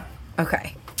idea.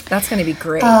 Okay. That's going to be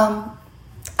great.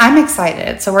 I'm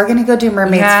excited. So we're going to go do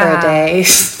mermaids for a day,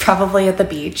 probably at the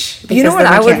beach. Because you know what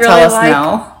I would really like?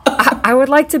 No. I would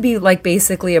like to be like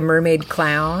basically a mermaid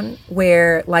clown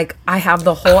where like I have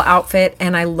the whole outfit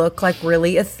and I look like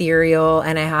really ethereal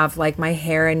and I have like my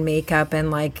hair and makeup and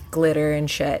like glitter and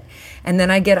shit. And then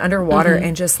I get underwater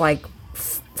and just like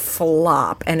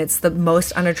flop, and it's the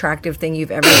most unattractive thing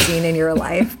you've ever seen in your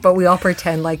life, but we all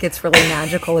pretend like it's really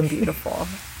magical and beautiful.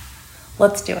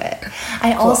 Let's do it.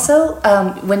 I also,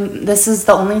 when this is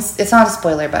the only, it's not a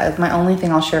spoiler, but my only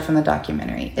thing I'll share from the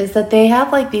documentary is that they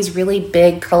have like these really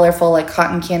big, colorful, like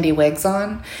cotton candy wigs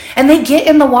on, and they get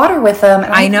in the water with them.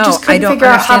 And I know. Just couldn't figure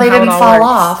out how they didn't fall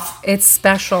off. It's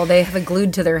special. They have it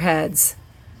glued to their heads.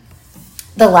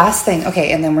 The last thing,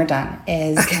 okay, and then we're done,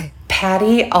 is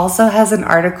Patty also has an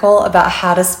article about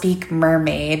how to speak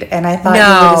mermaid, and I thought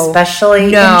you would especially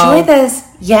enjoy this.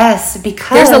 Yes,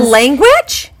 because there's a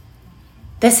language?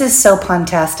 This is so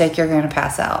puntastic, you're going to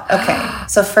pass out. Okay,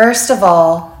 so first of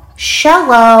all,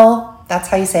 Shello. That's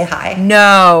how you say hi.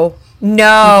 No.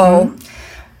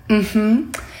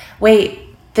 Wait,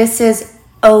 this is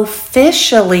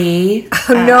officially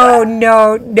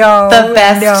no. The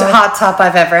best hot top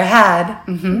I've ever had.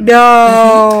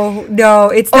 No,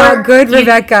 it's not good,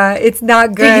 Rebecca. It's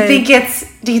not good.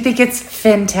 Do you think it's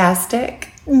fantastic?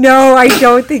 No, I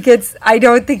don't think it's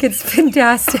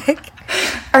fantastic.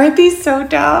 Aren't these so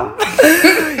dumb?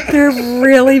 They're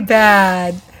really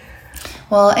bad.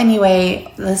 Well,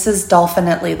 anyway, this is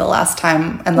dolphinately the last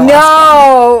time and the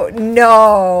last one.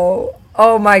 No.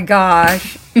 Oh my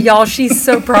gosh. Y'all, she's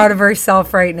so proud of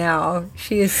herself right now.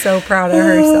 She is so proud of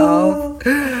herself.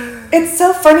 It's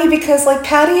so funny because like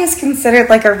Patty is considered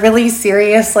like a really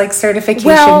serious like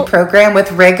certification program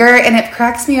with rigor, and it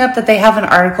cracks me up that they have an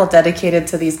article dedicated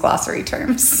to these glossary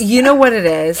terms. You know what it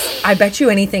is? I bet you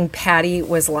anything Patty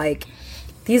was like,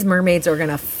 these mermaids are going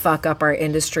to fuck up our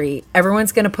industry.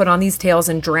 Everyone's going to put on these tails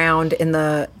and drown in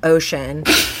the ocean.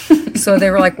 So they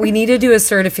were like, we need to do a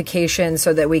certification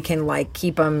so that we can like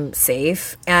keep them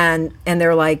safe. And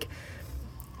they're like,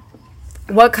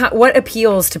 what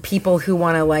appeals to people who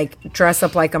want to like dress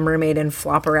up like a mermaid and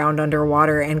flop around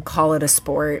underwater and call it a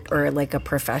sport or like a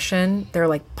profession? They're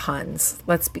like puns.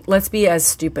 Let's be as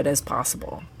stupid as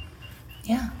possible.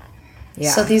 Yeah.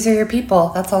 So these are your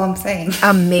people. That's all I'm saying.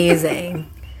 Amazing.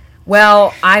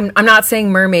 Well, I'm not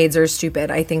saying mermaids are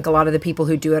stupid. I think a lot of the people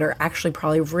who do it are actually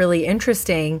probably really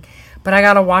interesting. But I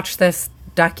gotta watch this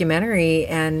documentary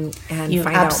and you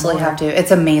find out more. Absolutely have to.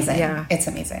 It's amazing. Yeah, it's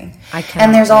amazing.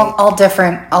 And there's all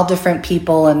different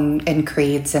people and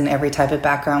creeds and every type of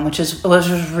background, which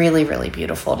was really, really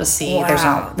beautiful to see. Wow, there's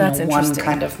not that's one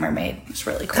kind of mermaid. It's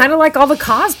really cool. Kind of like all the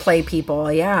cosplay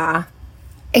people. Yeah.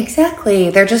 Exactly.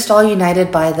 They're just all united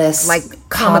by this like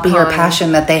hobby or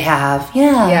passion that they have.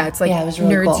 Yeah. Yeah, it's like it was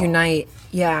really nerds cool. unite.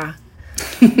 Yeah.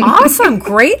 Awesome.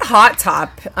 Great hot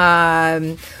top.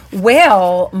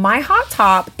 Well, my hot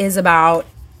top is about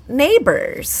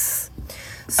neighbors.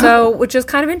 So, which is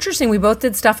kind of interesting. We both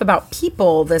did stuff about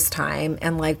people this time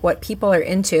and like what people are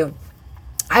into.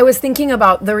 I was thinking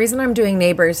about the reason I'm doing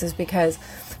neighbors is because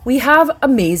we have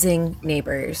amazing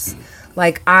neighbors.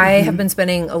 Like I have been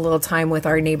spending a little time with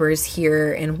our neighbors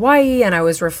here in Hawaii, and I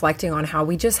was reflecting on how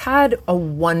we just had a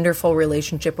wonderful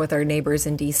relationship with our neighbors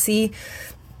in DC.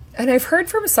 And I've heard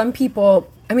from some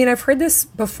people, I mean, I've heard this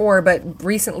before, but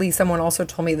recently someone also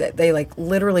told me that they like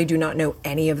literally do not know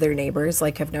any of their neighbors,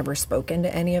 like have never spoken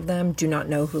to any of them, do not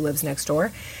know who lives next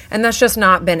door. And that's just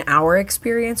not been our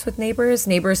experience with neighbors.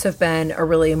 Neighbors have been a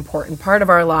really important part of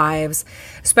our lives,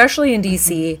 especially in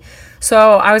DC.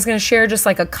 So I was going to share just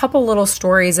like a couple little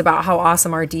stories about how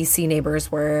awesome our DC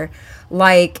neighbors were.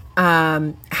 Like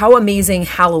how amazing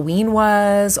Halloween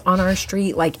was on our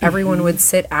street. Like everyone would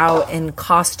sit out in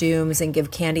costumes and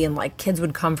give candy, and like kids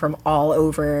would come from all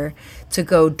over to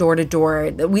go door to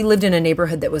door. We lived in a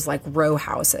neighborhood that was like row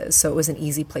houses, so it was an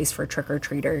easy place for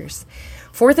trick-or-treaters.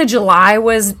 4th of July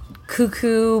was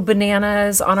cuckoo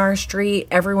bananas on our street.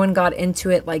 Everyone got into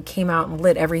it, like came out and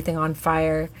lit everything on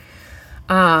fire.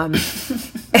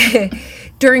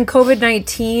 During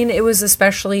COVID-19, it was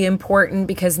especially important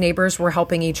because neighbors were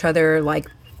helping each other like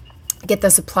get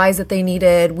the supplies that they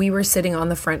needed. We were sitting on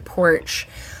the front porch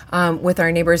with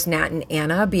our neighbors Nat and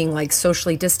Anna, being like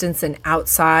socially distanced and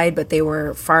outside, but they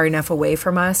were far enough away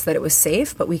from us that it was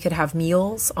safe, but we could have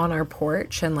meals on our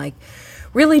porch and like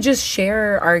really just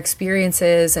share our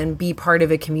experiences and be part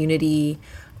of a community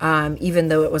even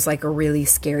though it was like a really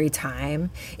scary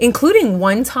time, including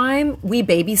one time we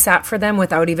babysat for them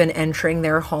without even entering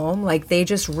their home. Like they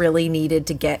just really needed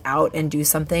to get out and do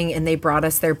something, and they brought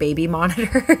us their baby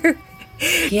monitor.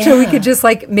 So we could just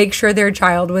like make sure their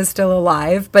child was still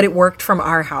alive, but it worked from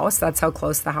our house. That's how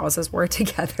close the houses were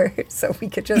together. So we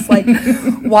could just like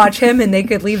watch him, and they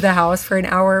could leave the house for an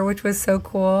hour, which was so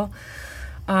cool.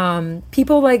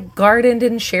 People like gardened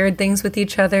and shared things with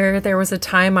each other. There was a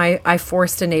time I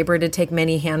forced a neighbor to take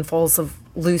many handfuls of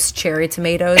loose cherry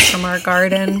tomatoes from our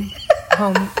garden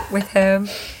home with him,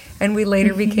 and we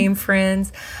later became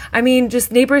friends. I mean,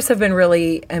 just neighbors have been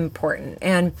really important.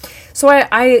 And so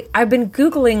I've been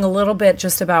Googling a little bit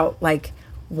just about like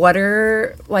what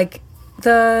are like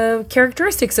the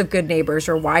characteristics of good neighbors,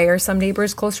 or why are some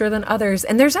neighbors closer than others.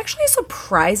 And there's actually a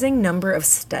surprising number of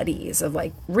studies of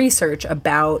like research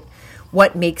about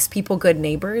what makes people good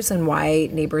neighbors and why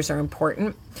neighbors are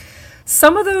important.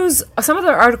 Some of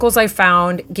the articles I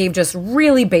found gave just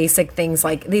really basic things.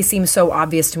 Like they seem so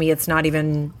obvious to me. It's not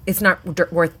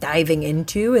worth diving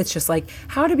into. It's just like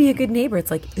how to be a good neighbor.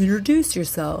 It's like introduce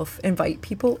yourself, invite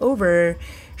people over,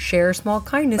 share small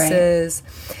kindnesses.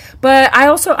 Right. But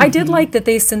I did like that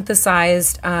they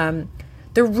synthesized the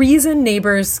reason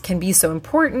neighbors can be so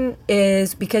important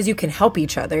is because you can help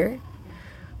each other.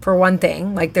 For one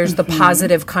thing, like there's the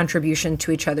positive contribution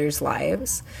to each other's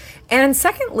lives. And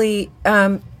secondly,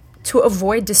 to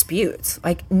avoid disputes.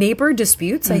 Like neighbor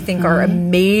disputes, I think, are a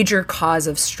major cause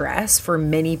of stress for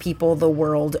many people the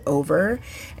world over.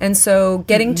 And so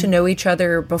getting to know each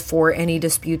other before any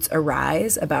disputes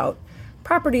arise about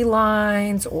property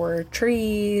lines or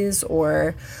trees,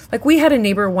 or like we had a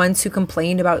neighbor once who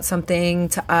complained about something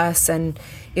to us, and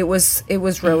it was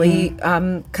really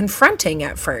confronting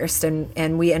at first,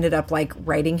 and we ended up like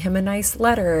writing him a nice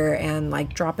letter and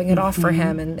like dropping it off for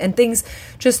him, and things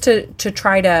just to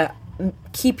try to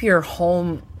keep your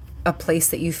home a place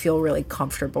that you feel really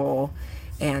comfortable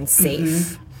and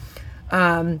safe.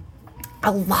 A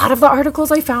lot of the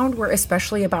articles I found were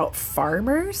especially about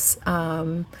farmers,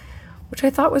 which I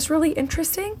thought was really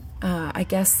interesting. I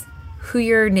guess who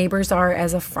your neighbors are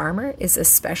as a farmer is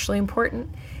especially important.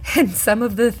 And some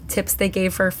of the tips they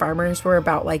gave for farmers were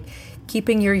about like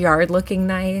keeping your yard looking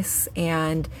nice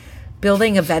and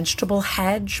building a vegetable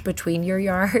hedge between your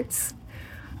yards,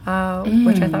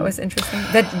 which I thought was interesting.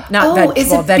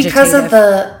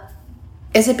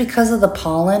 Is it because of the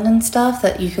pollen and stuff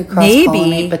that you could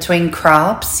cross-pollinate between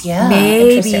crops? Yeah.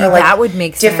 Maybe. Or like that would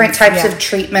make sense. Different types of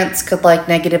treatments could like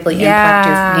negatively impact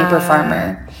your neighbor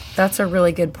farmer. That's a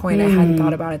really good point. I hadn't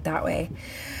thought about it that way.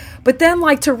 But then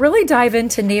like to really dive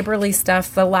into neighborly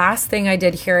stuff, the last thing I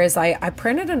did here is I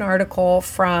printed an article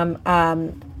from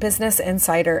Business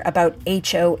Insider about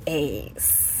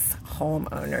HOAs.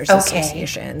 Homeowners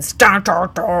associations.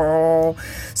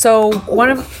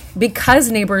 So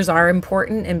because neighbors are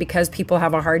important, and because people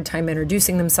have a hard time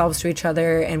introducing themselves to each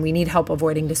other, and we need help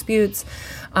avoiding disputes,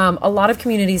 a lot of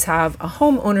communities have a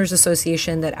homeowners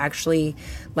association that actually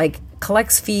like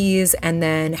collects fees and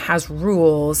then has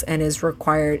rules and is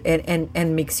required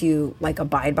and makes you like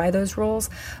abide by those rules.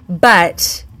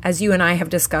 But as you and I have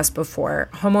discussed before,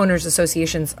 homeowners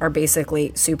associations are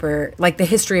basically super, like the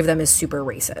history of them is super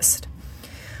racist.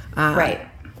 Right.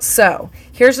 So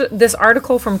here's this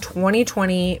article from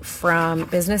 2020 from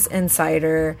Business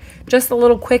Insider. Just a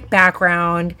little quick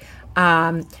background.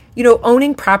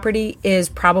 Owning property is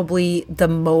probably the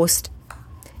most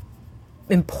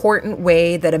important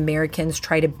way that Americans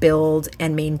try to build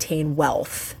and maintain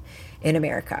wealth in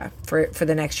America for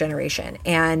the next generation.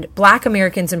 And Black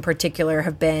Americans in particular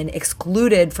have been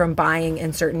excluded from buying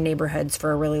in certain neighborhoods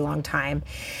for a really long time.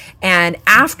 And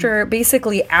after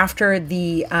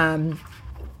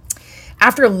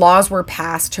laws were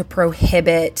passed to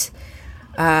prohibit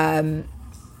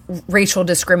racial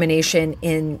discrimination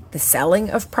in the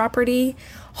selling of property,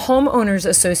 homeowners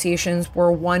associations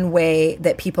were one way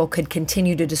that people could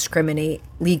continue to discriminate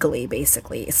legally,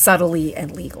 basically, subtly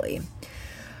and legally.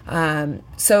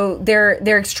 So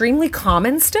they're extremely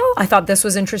common still. I thought this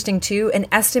was interesting too. An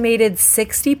estimated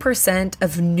 60%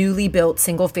 of newly built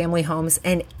single family homes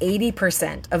and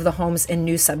 80% of the homes in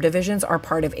new subdivisions are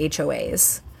part of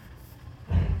HOAs,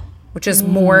 which is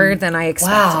more than I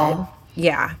expected. Wow.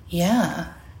 Yeah.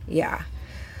 Yeah. Yeah.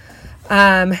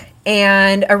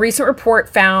 And a recent report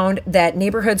found that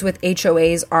neighborhoods with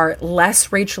HOAs are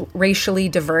less racially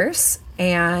diverse,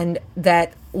 and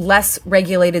that less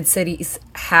regulated cities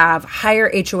have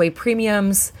higher HOA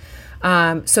premiums.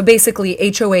 So basically,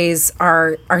 HOAs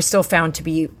are still found to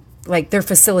be like they're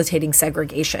facilitating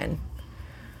segregation.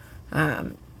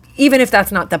 Even if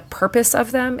that's not the purpose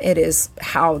of them, it is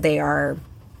how they are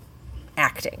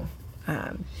acting.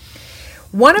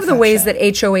 One of the ways that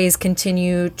HOAs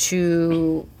continue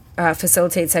to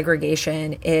facilitate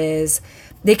segregation is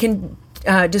they can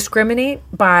discriminate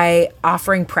by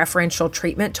offering preferential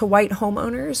treatment to white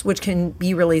homeowners, which can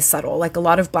be really subtle. Like a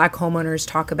lot of black homeowners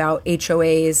talk about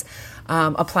HOAs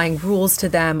applying rules to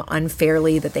them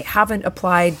unfairly that they haven't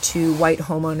applied to white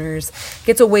homeowners.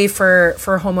 It's a way for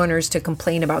homeowners to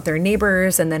complain about their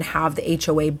neighbors and then have the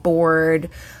HOA board,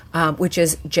 which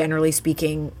is generally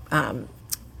speaking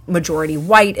majority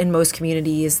white in most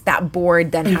communities. That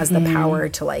board then has the power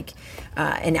to like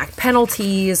enact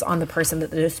penalties on the person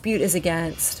that the dispute is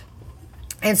against.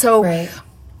 And so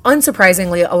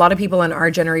unsurprisingly, a lot of people in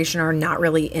our generation are not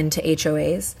really into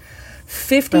HOAs.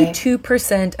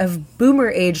 52% of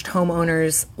boomer-aged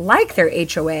homeowners like their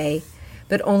HOA,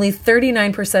 but only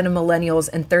 39% of millennials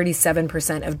and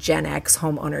 37% of Gen X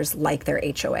homeowners like their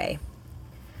HOA.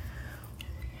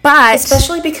 But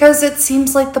especially because it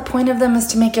seems like the point of them is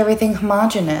to make everything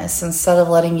homogenous instead of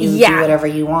letting you do whatever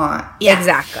you want. Yeah.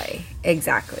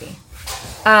 Exactly.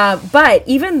 But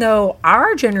even though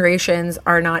our generations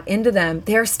are not into them,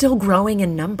 they're still growing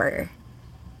in number.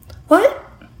 What?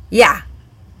 Yeah.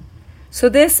 So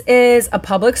this is a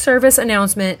public service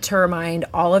announcement to remind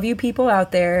all of you people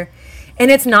out there.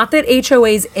 And it's not that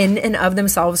HOAs in and of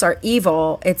themselves are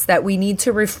evil. It's that we need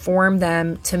to reform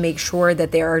them to make sure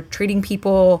that they are treating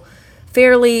people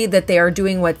fairly, that they are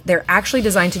doing what they're actually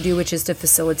designed to do, which is to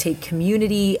facilitate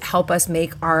community, help us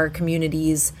make our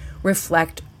communities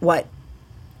reflect what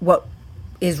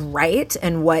is right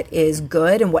and what is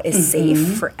good and what is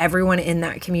safe for everyone in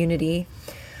that community.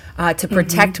 To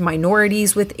protect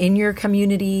minorities within your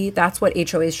community. That's what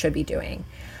HOAs should be doing.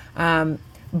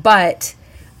 But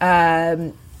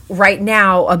right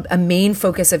now, a main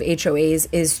focus of HOAs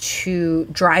is to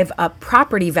drive up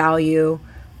property value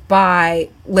by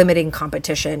limiting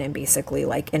competition and basically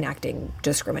like enacting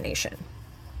discrimination.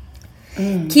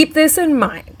 Keep this in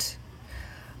mind.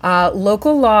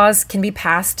 Local laws can be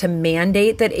passed to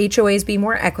mandate that HOAs be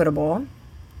more equitable.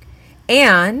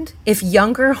 And if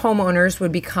younger homeowners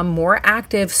would become more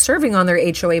active serving on their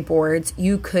HOA boards,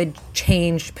 you could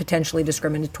change potentially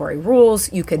discriminatory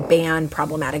rules. You could ban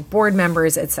problematic board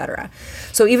members, etc.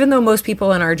 So even though most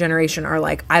people in our generation are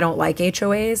like, I don't like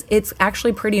HOAs, it's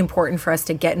actually pretty important for us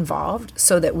to get involved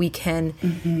so that we can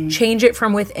change it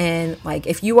from within. Like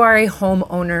if you are a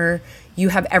homeowner, you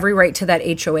have every right to that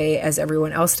HOA as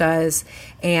everyone else does.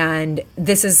 And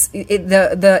this is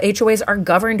the HOAs are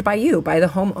governed by you, by the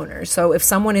homeowner. So if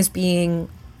someone is being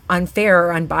unfair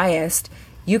or unbiased,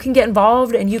 you can get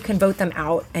involved and you can vote them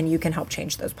out and you can help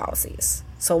change those policies.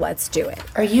 So let's do it.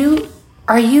 Are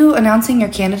you announcing your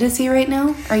candidacy right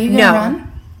now? Are you going to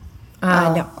run?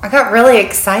 No. I got really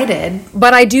excited.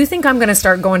 But I do think I'm going to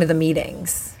start going to the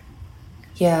meetings.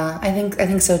 Yeah, I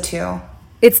think so too.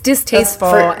 It's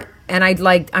distasteful. And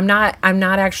I'm not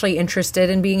actually interested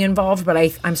in being involved, but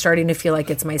I'm starting to feel like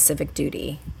it's my civic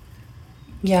duty.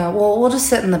 Yeah, well, we'll just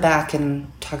sit in the back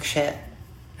and talk shit.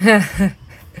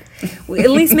 We at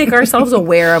least make ourselves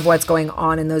aware of what's going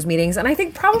on in those meetings. And I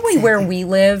think probably where we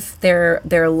live, they're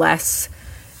less,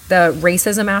 the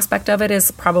racism aspect of it is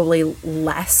probably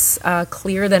less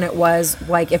clear than it was.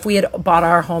 Like if we had bought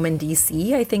our home in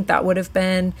DC, I think that would have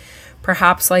been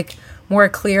perhaps like more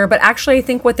clear, but actually I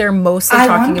think what they're mostly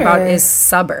talking about is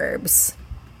suburbs.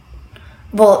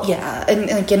 Well, yeah, and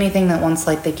like anything that wants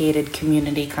like the gated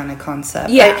community kind of concept.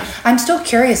 Yeah. I'm still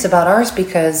curious about ours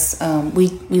because we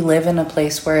live in a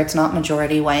place where it's not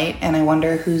majority white, and I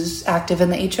wonder who's active in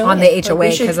the HOA. On the HOA,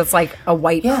 because it's like a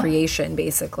white creation,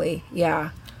 basically.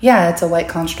 Yeah. Yeah, it's a white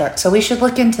construct. So we should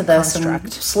look into this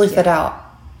and sleuth it out.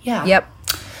 Yeah. Yep.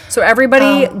 So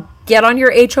everybody get on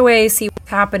your HOA, see what's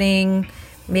happening,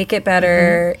 make it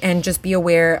better, and just be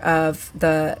aware of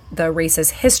the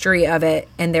racist history of it,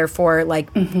 and therefore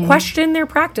question their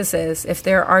practices. If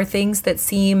there are things that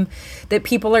seem that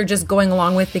people are just going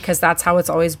along with because that's how it's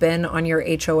always been on your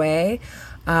HOA,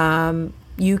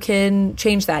 you can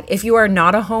change that. If you are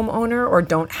not a homeowner or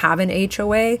don't have an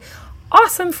HOA,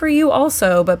 awesome for you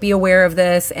also, but be aware of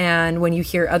this. And when you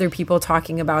hear other people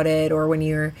talking about it, or when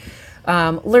you're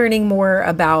learning more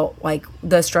about like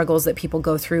the struggles that people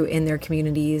go through in their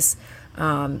communities,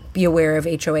 be aware of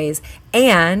HOAs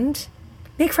and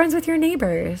make friends with your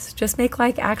neighbors. Just make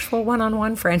like actual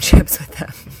one-on-one friendships with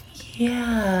them.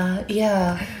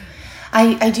 Yeah.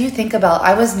 I do think about,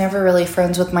 I was never really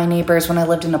friends with my neighbors when I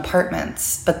lived in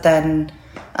apartments, but then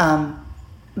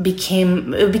it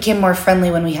became more friendly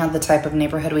when we had the type of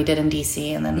neighborhood we did in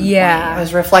DC. And then I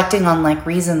was reflecting on like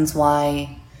reasons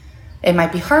why it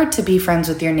might be hard to be friends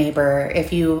with your neighbor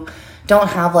if you don't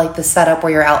have like the setup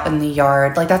where you're out in the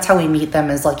yard. Like that's how we meet them,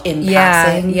 is like in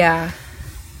passing. Yeah.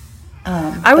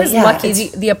 I was lucky.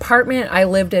 The apartment I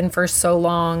lived in for so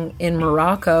long in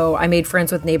Morocco, I made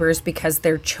friends with neighbors because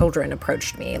their children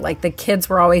approached me. Like the kids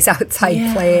were always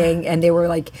outside playing, and they were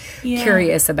like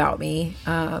curious about me.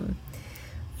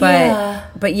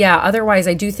 But yeah, otherwise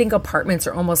I do think apartments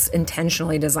are almost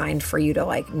intentionally designed for you to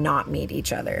like not meet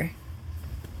each other.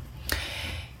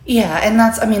 Yeah, and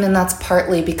that's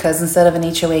partly because instead of an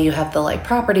HOA, you have the like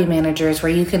property managers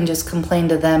where you can just complain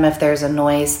to them if there's a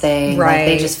noise thing. Right. Like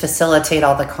they just facilitate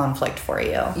all the conflict for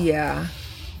you. Yeah.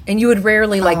 And you would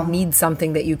rarely like need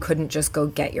something that you couldn't just go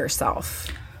get yourself.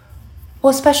 Well,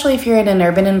 especially if you're in an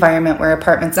urban environment where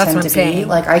apartments tend to be.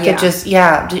 Like I could just,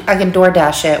 I can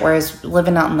DoorDash it, whereas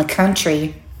living out in the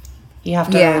country, you have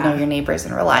to really know your neighbors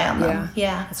and rely on them.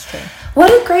 Yeah. That's true.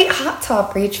 What a great hot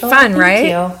top, Rachel. Fun,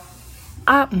 right? Thank you.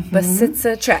 Opposites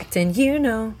attracting,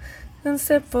 one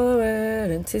step forward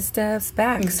and 2 steps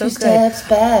back. So good. 2 steps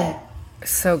back.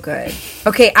 So good.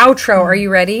 Okay, outro. Are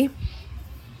you ready?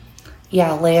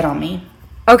 Yeah, lay it on me.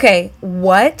 Okay,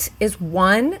 what is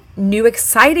one new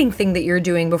exciting thing that you're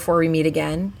doing before we meet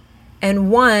again,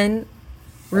 and one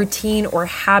routine or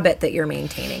habit that you're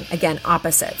maintaining? Again,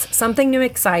 opposites. Something new,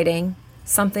 exciting,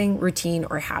 something routine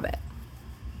or habit.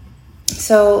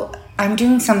 So I'm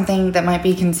doing something that might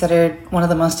be considered one of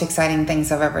the most exciting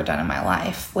things I've ever done in my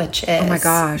life, which is, oh my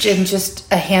gosh, in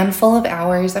just a handful of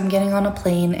hours, I'm getting on a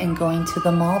plane and going to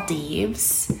the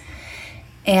Maldives.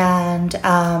 And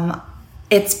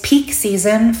it's peak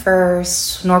season for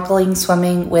snorkeling,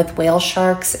 swimming with whale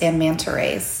sharks and manta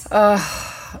rays. So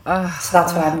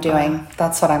that's what I'm doing.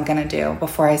 That's what I'm going to do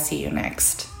before I see you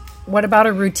next. What about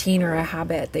a routine or a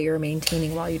habit that you're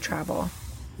maintaining while you travel?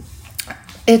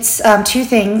 It's 2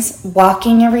 things: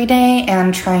 walking every day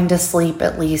and trying to sleep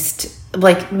at least,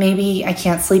 like maybe I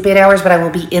can't sleep 8 hours, but I will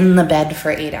be in the bed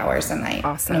for 8 hours a night.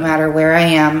 Awesome. No matter where I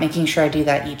am, making sure I do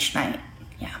that each night.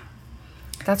 Yeah.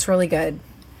 That's really good.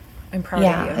 I'm proud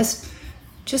of you. It's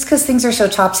just because things are so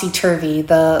topsy-turvy,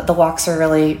 the walks are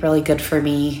really, really good for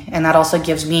me. And that also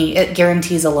it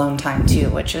guarantees alone time too,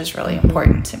 which is really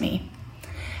important to me.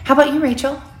 How about you,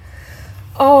 Rachel?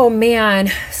 Oh man.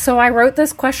 So I wrote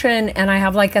this question and I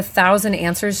have like 1,000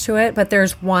 answers to it, but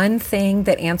there's one thing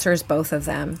that answers both of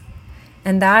them.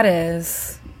 And that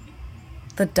is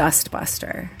the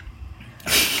dustbuster.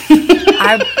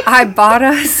 I bought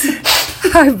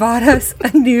us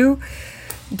a new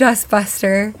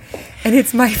dustbuster, and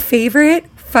it's my favorite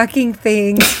fucking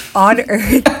thing on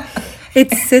earth.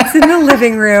 It sits in the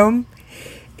living room.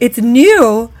 It's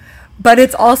new, but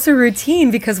it's also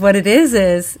routine, because what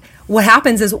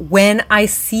happens is when I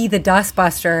see the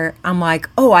dustbuster, I'm like,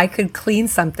 oh, I could clean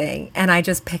something. And I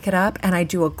just pick it up and I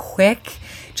do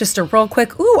just a real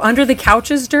quick, ooh, under the couch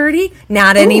is dirty.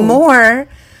 Not anymore.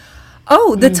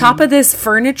 Oh, the top of this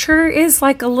furniture is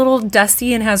like a little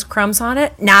dusty and has crumbs on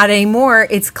it. Not anymore.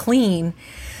 It's clean.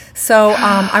 So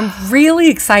I'm really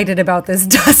excited about this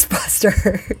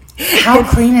dustbuster. How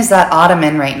clean is that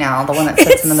ottoman right now? The one that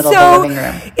sits in the middle of the living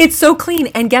room. It's so clean.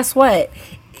 And guess what?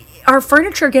 Our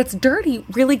furniture gets dirty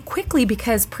really quickly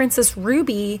because Princess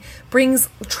Ruby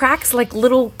tracks like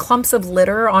little clumps of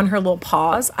litter on her little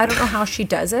paws. I don't know how she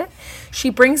does it.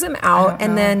 She brings them out,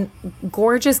 and then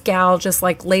gorgeous gal just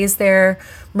like lays there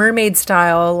mermaid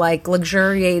style, like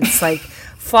luxuriates, like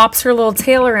flops her little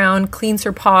tail around, cleans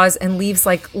her paws, and leaves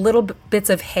like little bits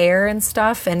of hair and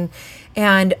stuff. And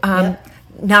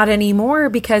not anymore,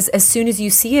 because as soon as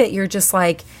you see it, you're just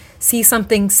like, see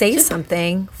something, say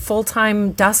something.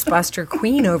 Full-time dustbuster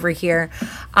queen over here.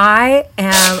 I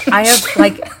have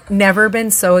like never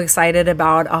been so excited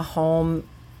about a home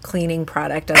cleaning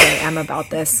product as I am about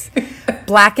this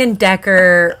Black &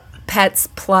 Decker Pets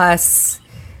Plus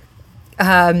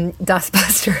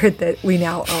dustbuster that we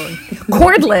now own.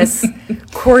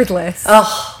 Cordless.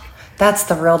 Oh, that's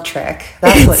the real trick.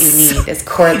 That's what you need, is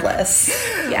cordless.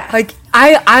 Yeah. Like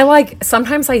I like,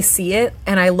 sometimes I see it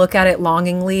and I look at it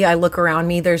longingly. I look around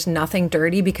me. There's nothing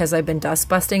dirty because I've been dust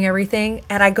busting everything.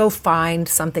 And I go find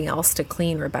something else to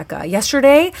clean, Rebecca.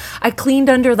 Yesterday, I cleaned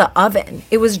under the oven.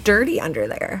 It was dirty under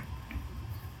there.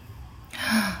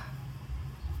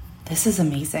 This is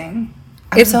amazing.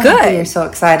 It's so good. Happy you're so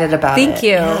excited about it. Thank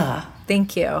you. Yeah.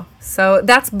 Thank you. So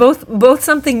that's both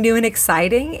something new and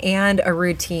exciting and a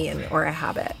routine or a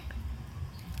habit.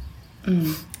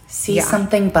 See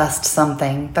something, bust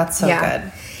something. That's so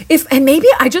good. And maybe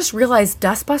I just realized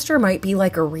dustbuster might be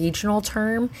like a regional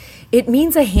term. It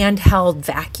means a handheld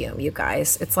vacuum, you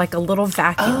guys. It's like a little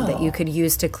vacuum that you could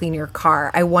use to clean your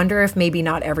car. I wonder if maybe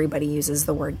not everybody uses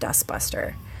the word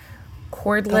dustbuster.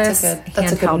 Cordless that's a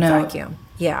good handheld note. vacuum.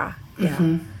 Yeah.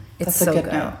 Yeah. It's That's a so good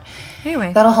good. note.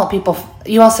 Anyway, That'll help people.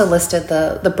 You also listed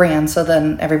the brand, so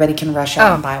then everybody can rush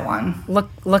out and buy one.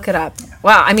 look it up.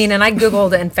 Wow. I mean, and I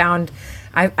Googled and found,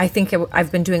 I think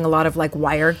I've been doing a lot of like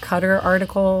Wirecutter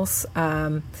articles.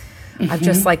 I've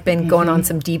just like been going on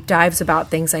some deep dives about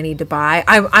things I need to buy.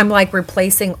 I'm like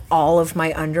replacing all of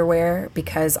my underwear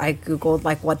because I Googled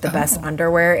like what the best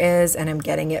underwear is, and I'm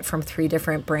getting it from 3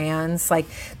 different brands. Like,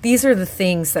 these are the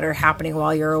things that are happening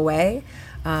while you're away.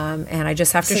 And I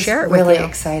just have to share it with you. Really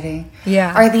exciting.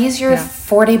 Yeah. Are these your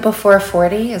 40 before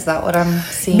 40? Is that what I'm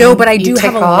seeing? No, but I do tick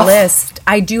have a off? list.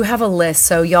 I do have a list.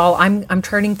 So y'all, I'm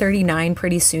turning 39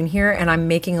 pretty soon here, and I'm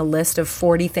making a list of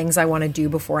 40 things I want to do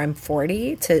before I'm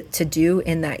 40 to do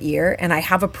in that year. And I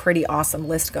have a pretty awesome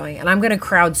list going, and I'm going to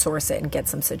crowdsource it and get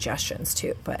some suggestions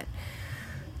too. But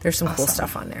there's some cool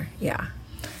stuff on there. Yeah.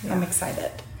 I'm excited.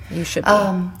 You should be.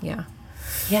 Yeah.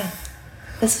 Yeah.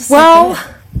 This is Well,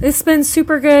 it's been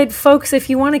super good. Folks, if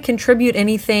you want to contribute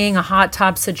anything, a hot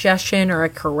top suggestion or a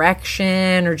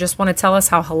correction, or just want to tell us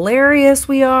how hilarious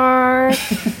we are,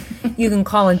 you can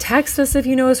call and text us if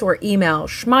you know us, or email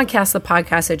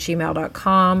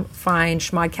schmodcastthepodcast@gmail.com. Find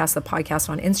Schmodcast the Podcast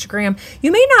on Instagram.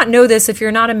 You may not know this if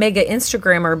you're not a mega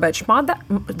Instagrammer, but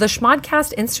the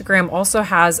Schmodcast Instagram also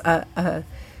has an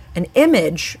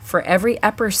image for every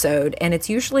episode, and it's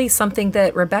usually something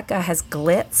that Rebecca has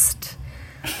glitzed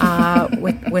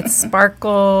with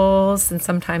sparkles and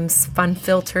sometimes fun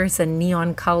filters and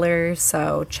neon colors.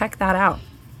 So check that out.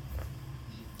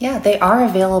 Yeah, they are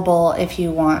available if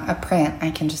you want a print. I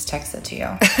can just text it to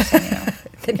you. So,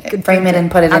 Then you can frame it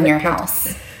and put it in your print.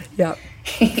 house. Yep.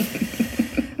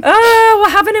 Well,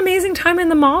 have an amazing time in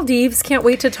the Maldives. Can't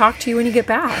wait to talk to you when you get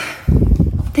back.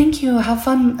 Thank you. Have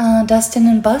fun dusting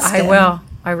and busting. I will.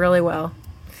 I really will.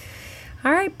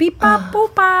 All right. Beep bop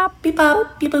boop bop. Beep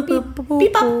bop, beep boop boop,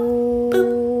 beep bop,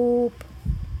 boop.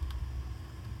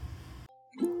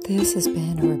 This has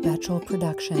been a Rebetchel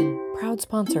production, proud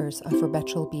sponsors of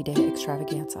Rebetchel B-Day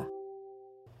Extravaganza.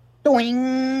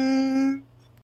 Doing.